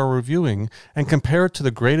movie we are reviewing and compare it to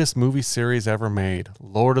the greatest movie series ever made,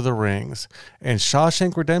 Lord of the Rings. And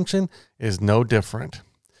Shawshank Redemption is no different.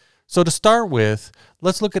 So to start with,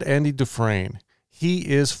 let's look at Andy Dufresne. He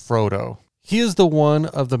is Frodo. He is the one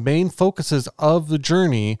of the main focuses of the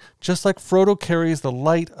journey, just like Frodo carries the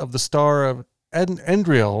light of the star of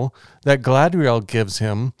Endril that Galadriel gives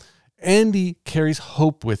him. Andy carries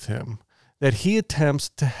hope with him, that he attempts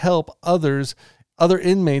to help other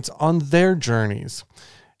inmates on their journeys,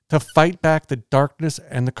 to fight back the darkness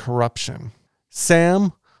and the corruption.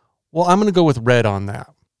 Sam, well, I'm going to go with Red on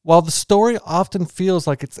that. While the story often feels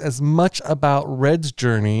like it's as much about Red's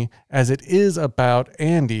journey as it is about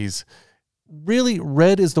Andy's, really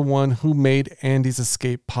Red is the one who made Andy's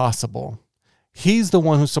escape possible. He's the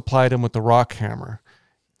one who supplied him with the rock hammer,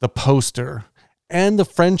 the poster, and the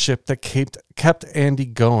friendship that kept Andy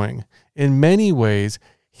going. In many ways,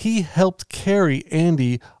 he helped carry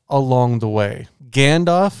Andy along the way.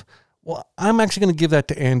 Gandalf, well, I'm actually going to give that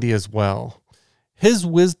to Andy as well. His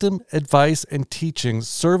wisdom, advice, and teachings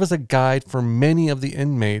serve as a guide for many of the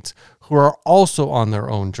inmates who are also on their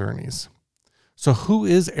own journeys. So who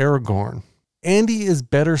is Aragorn? Andy is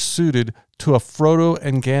better suited to a Frodo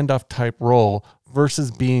and Gandalf type role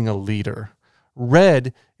versus being a leader.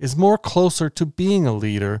 Red is more closer to being a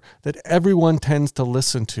leader that everyone tends to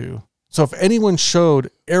listen to. So if anyone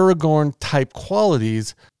showed Aragorn type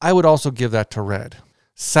qualities, I would also give that to Red.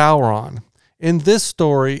 Sauron, in this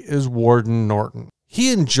story, is Warden Norton.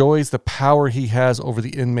 He enjoys the power he has over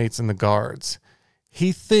the inmates and the guards.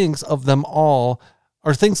 He thinks of them all,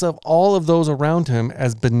 or thinks of all of those around him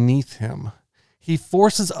as beneath him. He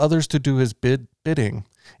forces others to do his bidding.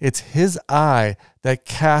 It's his eye that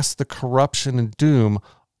casts the corruption and doom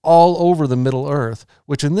all over the Middle Earth,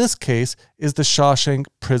 which in this case is the Shawshank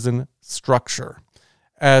prison structure.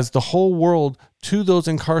 As the whole world to those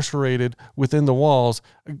incarcerated within the walls,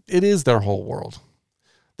 it is their whole world.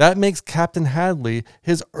 That makes Captain Hadley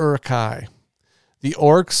his Uruk-hai. The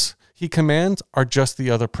orcs he commands are just the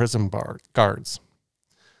other prison guards.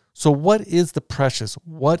 So what is the precious?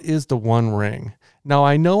 What is the One Ring? Now,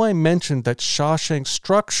 I know I mentioned that Shawshank's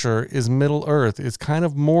structure is Middle Earth, is kind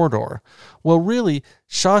of Mordor. Well, really,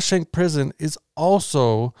 Shawshank Prison is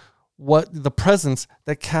also the presence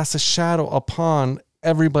that casts a shadow upon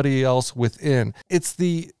everybody else within. It's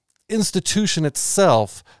the institution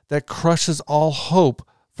itself that crushes all hope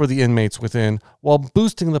for the inmates within while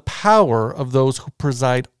boosting the power of those who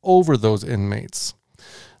preside over those inmates.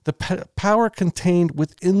 The power contained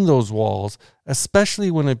within those walls, especially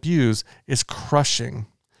when abused, is crushing.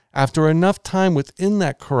 After enough time within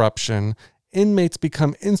that corruption, inmates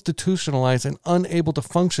become institutionalized and unable to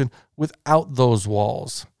function without those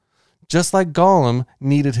walls. Just like Gollum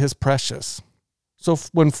needed his precious. So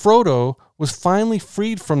when Frodo was finally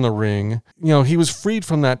freed from the ring, he was freed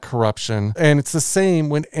from that corruption. And it's the same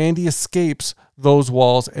when Andy escapes those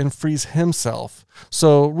walls and frees himself.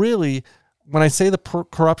 So really, when I say the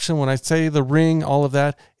corruption, when I say the ring, all of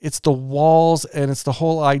that, it's the walls and it's the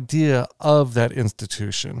whole idea of that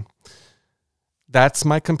institution. That's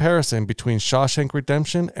my comparison between Shawshank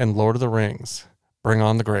Redemption and Lord of the Rings. Bring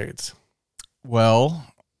on the grades. Well,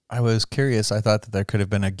 I was curious. I thought that there could have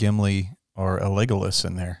been a Gimli or a Legolas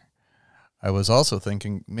in there. I was also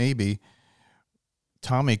thinking maybe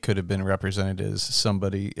Tommy could have been represented as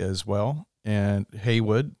somebody as well. And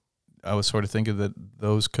Haywood, I was sort of thinking that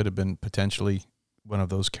those could have been potentially one of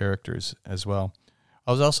those characters as well.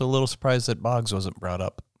 I was also a little surprised that Boggs wasn't brought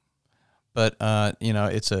up. But,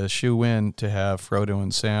 it's a shoe-in to have Frodo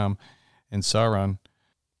and Sam and Sauron.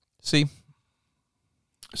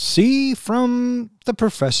 C from the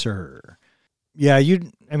Professor. Yeah,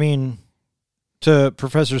 to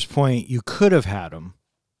Professor's point, you could have had him,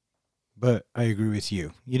 but I agree with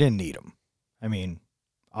you. You didn't need him.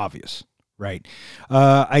 Obvious, right?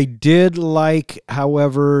 I did like,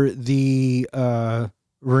 however, the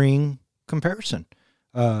Ring comparison.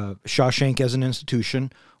 Shawshank as an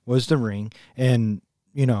institution was the Ring, and,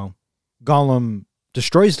 Gollum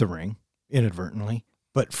destroys the Ring inadvertently,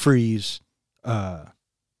 but frees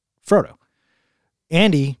Frodo.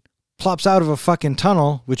 Andy plops out of a fucking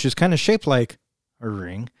tunnel, which is kind of shaped like a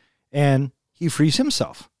ring, and he frees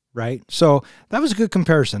himself, right? So that was a good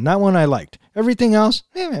comparison. That one I liked. Everything else,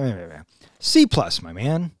 C+, my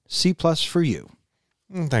man. C+ for you.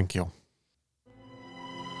 Thank you.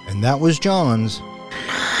 And that was John's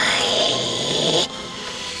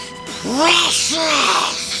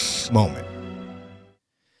precious moment.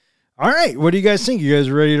 All right, what do you guys think? You guys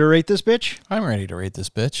ready to rate this bitch? I'm ready to rate this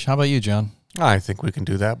bitch. How about you, John? I think we can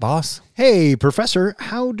do that, boss. Hey, Professor,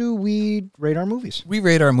 how do we rate our movies? We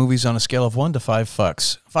rate our movies on a scale of 1 to 5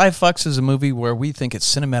 fucks. 5 fucks is a movie where we think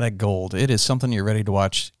it's cinematic gold. It is something you're ready to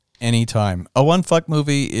watch anytime. A 1 fuck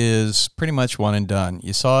movie is pretty much one and done.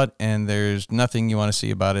 You saw it, and there's nothing you want to see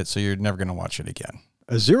about it, so you're never going to watch it again.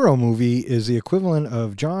 A 0 movie is the equivalent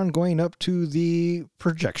of John going up to the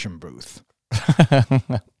projection booth.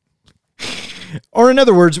 Or in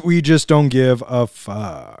other words, we just don't give a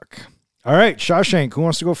fuck. All right, Shawshank, who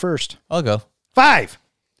wants to go first? I'll go. 5.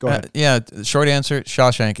 Go ahead. Short answer,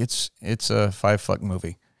 Shawshank. It's a 5 fuck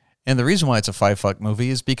movie. And the reason why it's a 5 fuck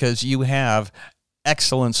movie is because you have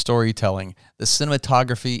excellent storytelling. The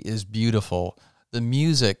cinematography is beautiful. The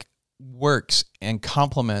music works and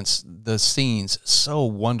complements the scenes so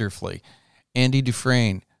wonderfully. Andy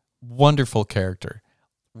Dufresne, wonderful character.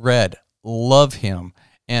 Red, love him.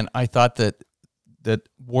 And I thought that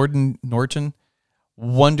Warden Norton,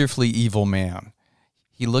 wonderfully evil man.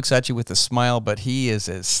 He looks at you with a smile, but he is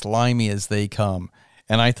as slimy as they come.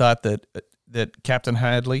 And I thought that Captain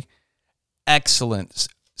Hadley, excellent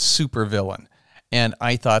supervillain. And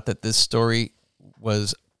I thought that this story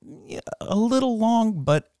was a little long,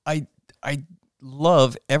 but I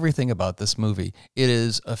love everything about this movie. It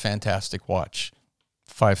is a fantastic watch.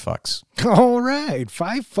 5 fucks. All right,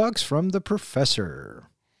 5 fucks from the Professor.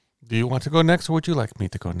 Do you want to go next, or would you like me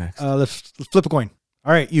to go next? Let's flip a coin.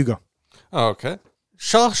 All right, you go. Okay.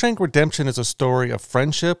 Shawshank Redemption is a story of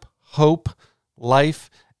friendship, hope, life,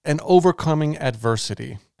 and overcoming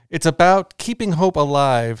adversity. It's about keeping hope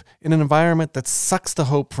alive in an environment that sucks the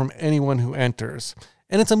hope from anyone who enters.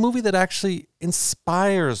 And it's a movie that actually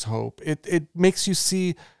inspires hope. It makes you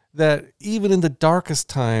see that even in the darkest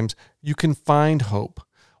times, you can find hope.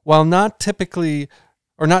 While not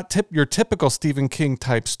your typical Stephen King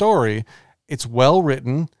type story, it's well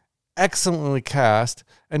written, excellently cast,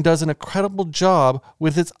 and does an incredible job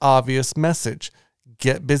with its obvious message: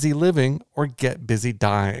 get busy living or get busy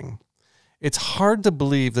dying. It's hard to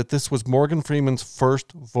believe that this was Morgan Freeman's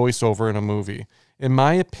first voiceover in a movie. In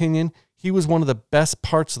my opinion, he was one of the best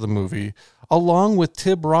parts of the movie, along with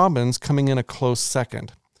Tib Robbins coming in a close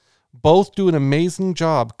second. Both do an amazing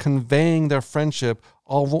job conveying their friendship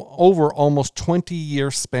over almost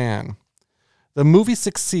 20-year span. The movie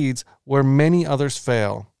succeeds where many others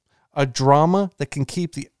fail. A drama that can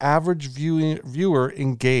keep the average viewer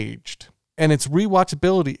engaged. And its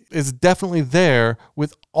rewatchability is definitely there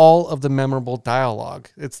with all of the memorable dialogue.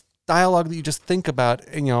 It's dialogue that you just think about,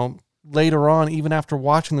 later on, even after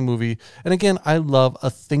watching the movie. And again, I love a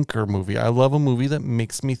thinker movie. I love a movie that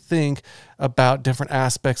makes me think about different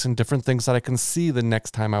aspects and different things that I can see the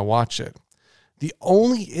next time I watch it. The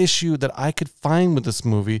only issue that I could find with this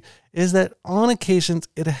movie is that on occasions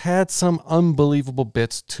it had some unbelievable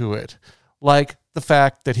bits to it. Like the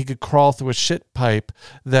fact that he could crawl through a shit pipe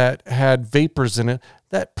that had vapors in it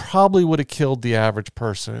that probably would have killed the average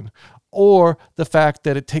person. Or the fact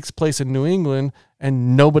that it takes place in New England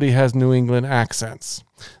and nobody has New England accents.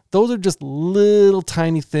 Those are just little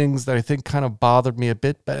tiny things that I think kind of bothered me a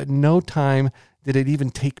bit, but at no time did it even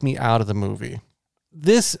take me out of the movie.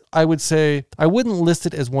 This, I would say, I wouldn't list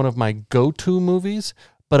it as one of my go-to movies,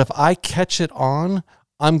 but if I catch it on,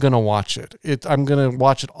 I'm going to watch it. I'm going to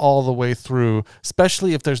watch it all the way through,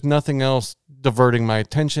 especially if there's nothing else diverting my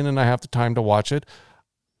attention and I have the time to watch it.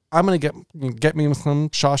 I'm going to get me some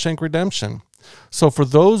Shawshank Redemption. So for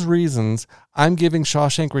those reasons, I'm giving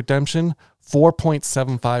Shawshank Redemption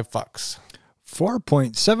 4.75 fucks.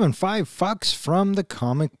 4.75 fucks from the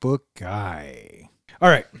comic book guy. All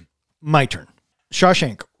right, my turn.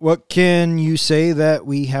 Shawshank, what can you say that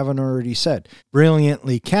we haven't already said?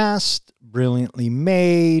 Brilliantly cast, brilliantly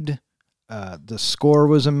made. The score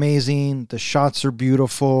was amazing. The shots are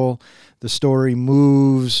beautiful. The story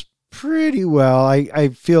moves pretty well. I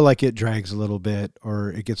feel like it drags a little bit or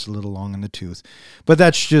it gets a little long in the tooth. But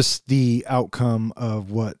that's just the outcome of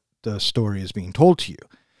what the story is being told to you.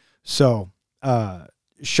 So,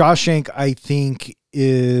 Shawshank, I think,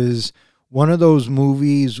 is one of those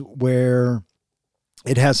movies where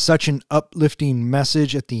it has such an uplifting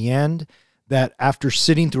message at the end that after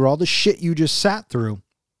sitting through all the shit you just sat through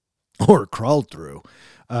or crawled through,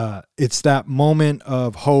 it's that moment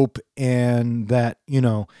of hope, and that,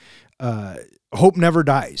 hope never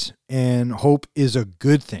dies, and hope is a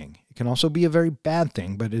good thing. It can also be a very bad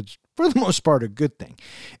thing, but it's for the most part a good thing.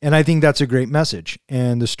 And I think that's a great message.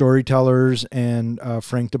 And the storytellers and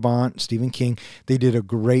Frank Darabont, Stephen King, they did a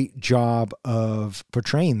great job of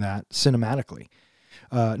portraying that cinematically.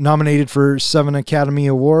 Nominated for 7 Academy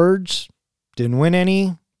Awards, didn't win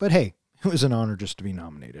any, but hey, it was an honor just to be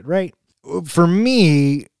nominated, right? For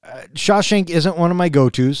me, Shawshank isn't one of my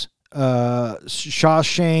go-tos.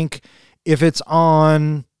 Shawshank, if it's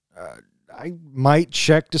on, I might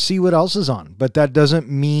check to see what else is on, but that doesn't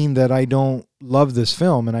mean that I don't love this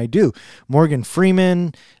film, and I do. Morgan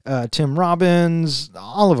Freeman, Tim Robbins,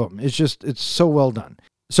 all of them. It's so well done.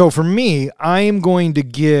 So for me, I am going to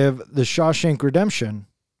give The Shawshank Redemption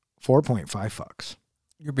 4.5 fucks.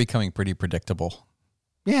 You're becoming pretty predictable.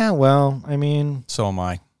 Yeah, well, I mean... So am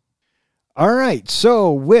I. All right,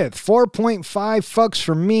 so with 4.5 fucks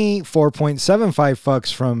from me, 4.75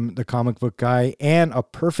 fucks from the comic book guy, and a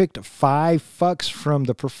perfect 5 fucks from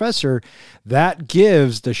the professor, that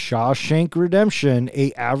gives The Shawshank Redemption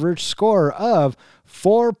an average score of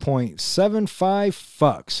 4.75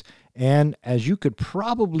 fucks. And as you could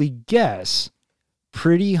probably guess,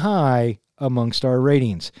 pretty high amongst our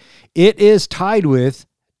ratings. It is tied with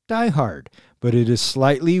Die Hard, but it is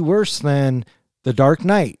slightly worse than The Dark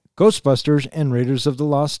Knight, Ghostbusters, and Raiders of the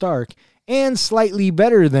Lost Ark, and slightly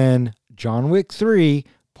better than John Wick 3,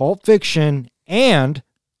 Pulp Fiction, and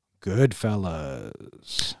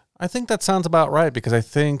Goodfellas. I think that sounds about right, because I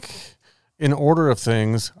think in order of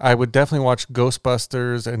things, I would definitely watch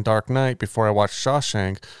Ghostbusters and Dark Knight before I watch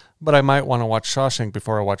Shawshank, but I might want to watch Shawshank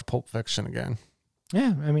before I watch Pulp Fiction again.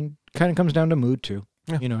 Yeah, I mean, kind of comes down to mood too.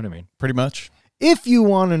 Yeah. You know what I mean? Pretty much. If you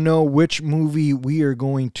want to know which movie we are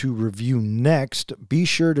going to review next, be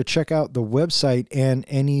sure to check out the website and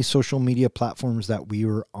any social media platforms that we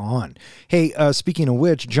are on. Hey, speaking of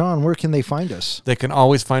which, John, where can they find us? They can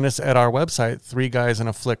always find us at our website,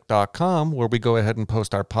 3guysinaflick.com, where we go ahead and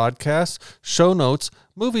post our podcasts, show notes,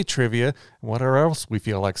 movie trivia, whatever else we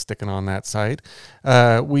feel like sticking on that site.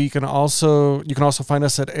 You can also find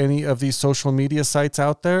us at any of these social media sites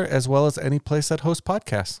out there, as well as any place that hosts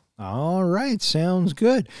podcasts. All right, sounds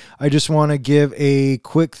good. I just want to give a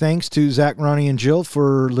quick thanks to Zach, Ronnie, and Jill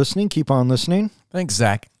for listening. Keep on listening. Thanks,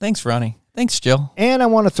 Zach. Thanks, Ronnie. Thanks, Jill. And I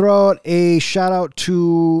want to throw out a shout out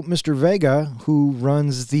to Mr. Vega, who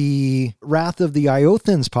runs the Wrath of the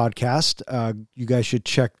Iothans podcast. You guys should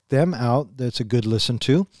check them out. That's a good listen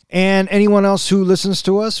to. And anyone else who listens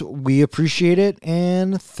to us, we appreciate it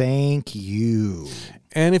and thank you.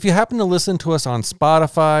 And if you happen to listen to us on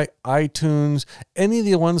Spotify, iTunes, any of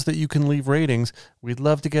the ones that you can leave ratings, we'd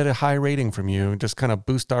love to get a high rating from you and just kind of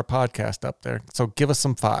boost our podcast up there. So give us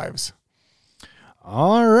some 5s.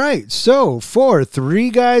 All right. So for 3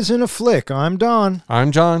 Guys in a Flick, I'm Don.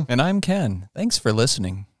 I'm John. And I'm Ken. Thanks for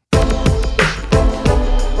listening.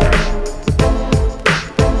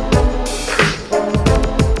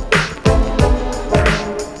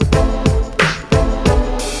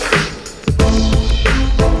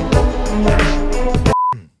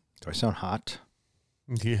 Do I sound hot?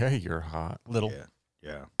 Yeah, you're hot. Little.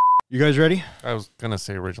 Yeah. You guys ready? I was going to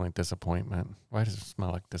say originally disappointment. Why does it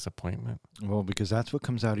smell like disappointment? Well, because that's what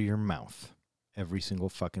comes out of your mouth every single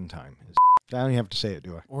fucking time. I don't even have to say it,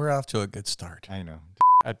 do I? We're off to a good start. I know.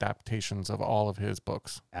 Adaptations of all of his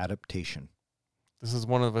books. Adaptation. This is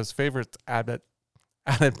one of his favorite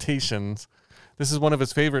adaptations. This is one of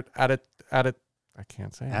his favorite I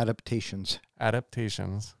can't say it. Adaptations.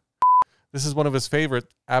 Adaptations. This is one of his favorite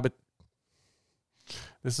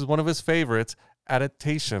This is one of his favorites.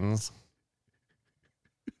 Adaptations.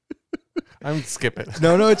 I'm skip it.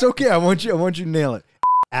 No, it's okay. I want you to nail it.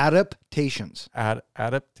 Adaptations.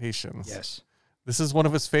 Adaptations. Yes. This is one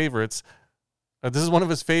of his favorites. This is one of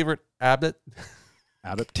his favorite Abbott.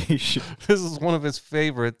 Adaptation. This is one of his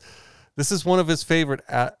favorite.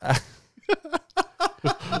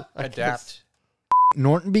 Adapt.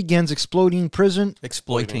 Norton begins exploding prison.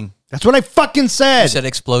 Exploiting. That's what I fucking You said. said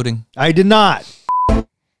exploding. I did not.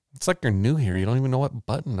 It's like you're new here. You don't even know what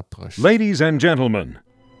button to push. Ladies and gentlemen,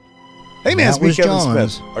 Hey man, it's That me, was Kevin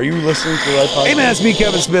John's. Smith. Are you listening to the right podcast? Hey man, it's me,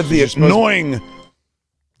 Kevin Smith, the annoying.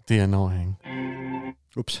 The annoying.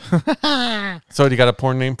 Oops. So, do you got a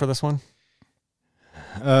porn name for this one?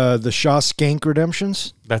 The Shaw Skank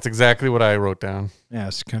Redemptions. That's exactly what I wrote down. Yeah,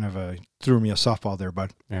 it's kind of threw me a softball there,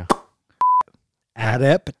 bud. Yeah.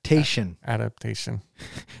 Adaptation. Adaptation.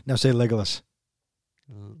 Now say Legolas.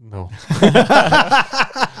 No.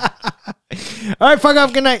 All right, fuck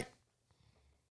off. Good night.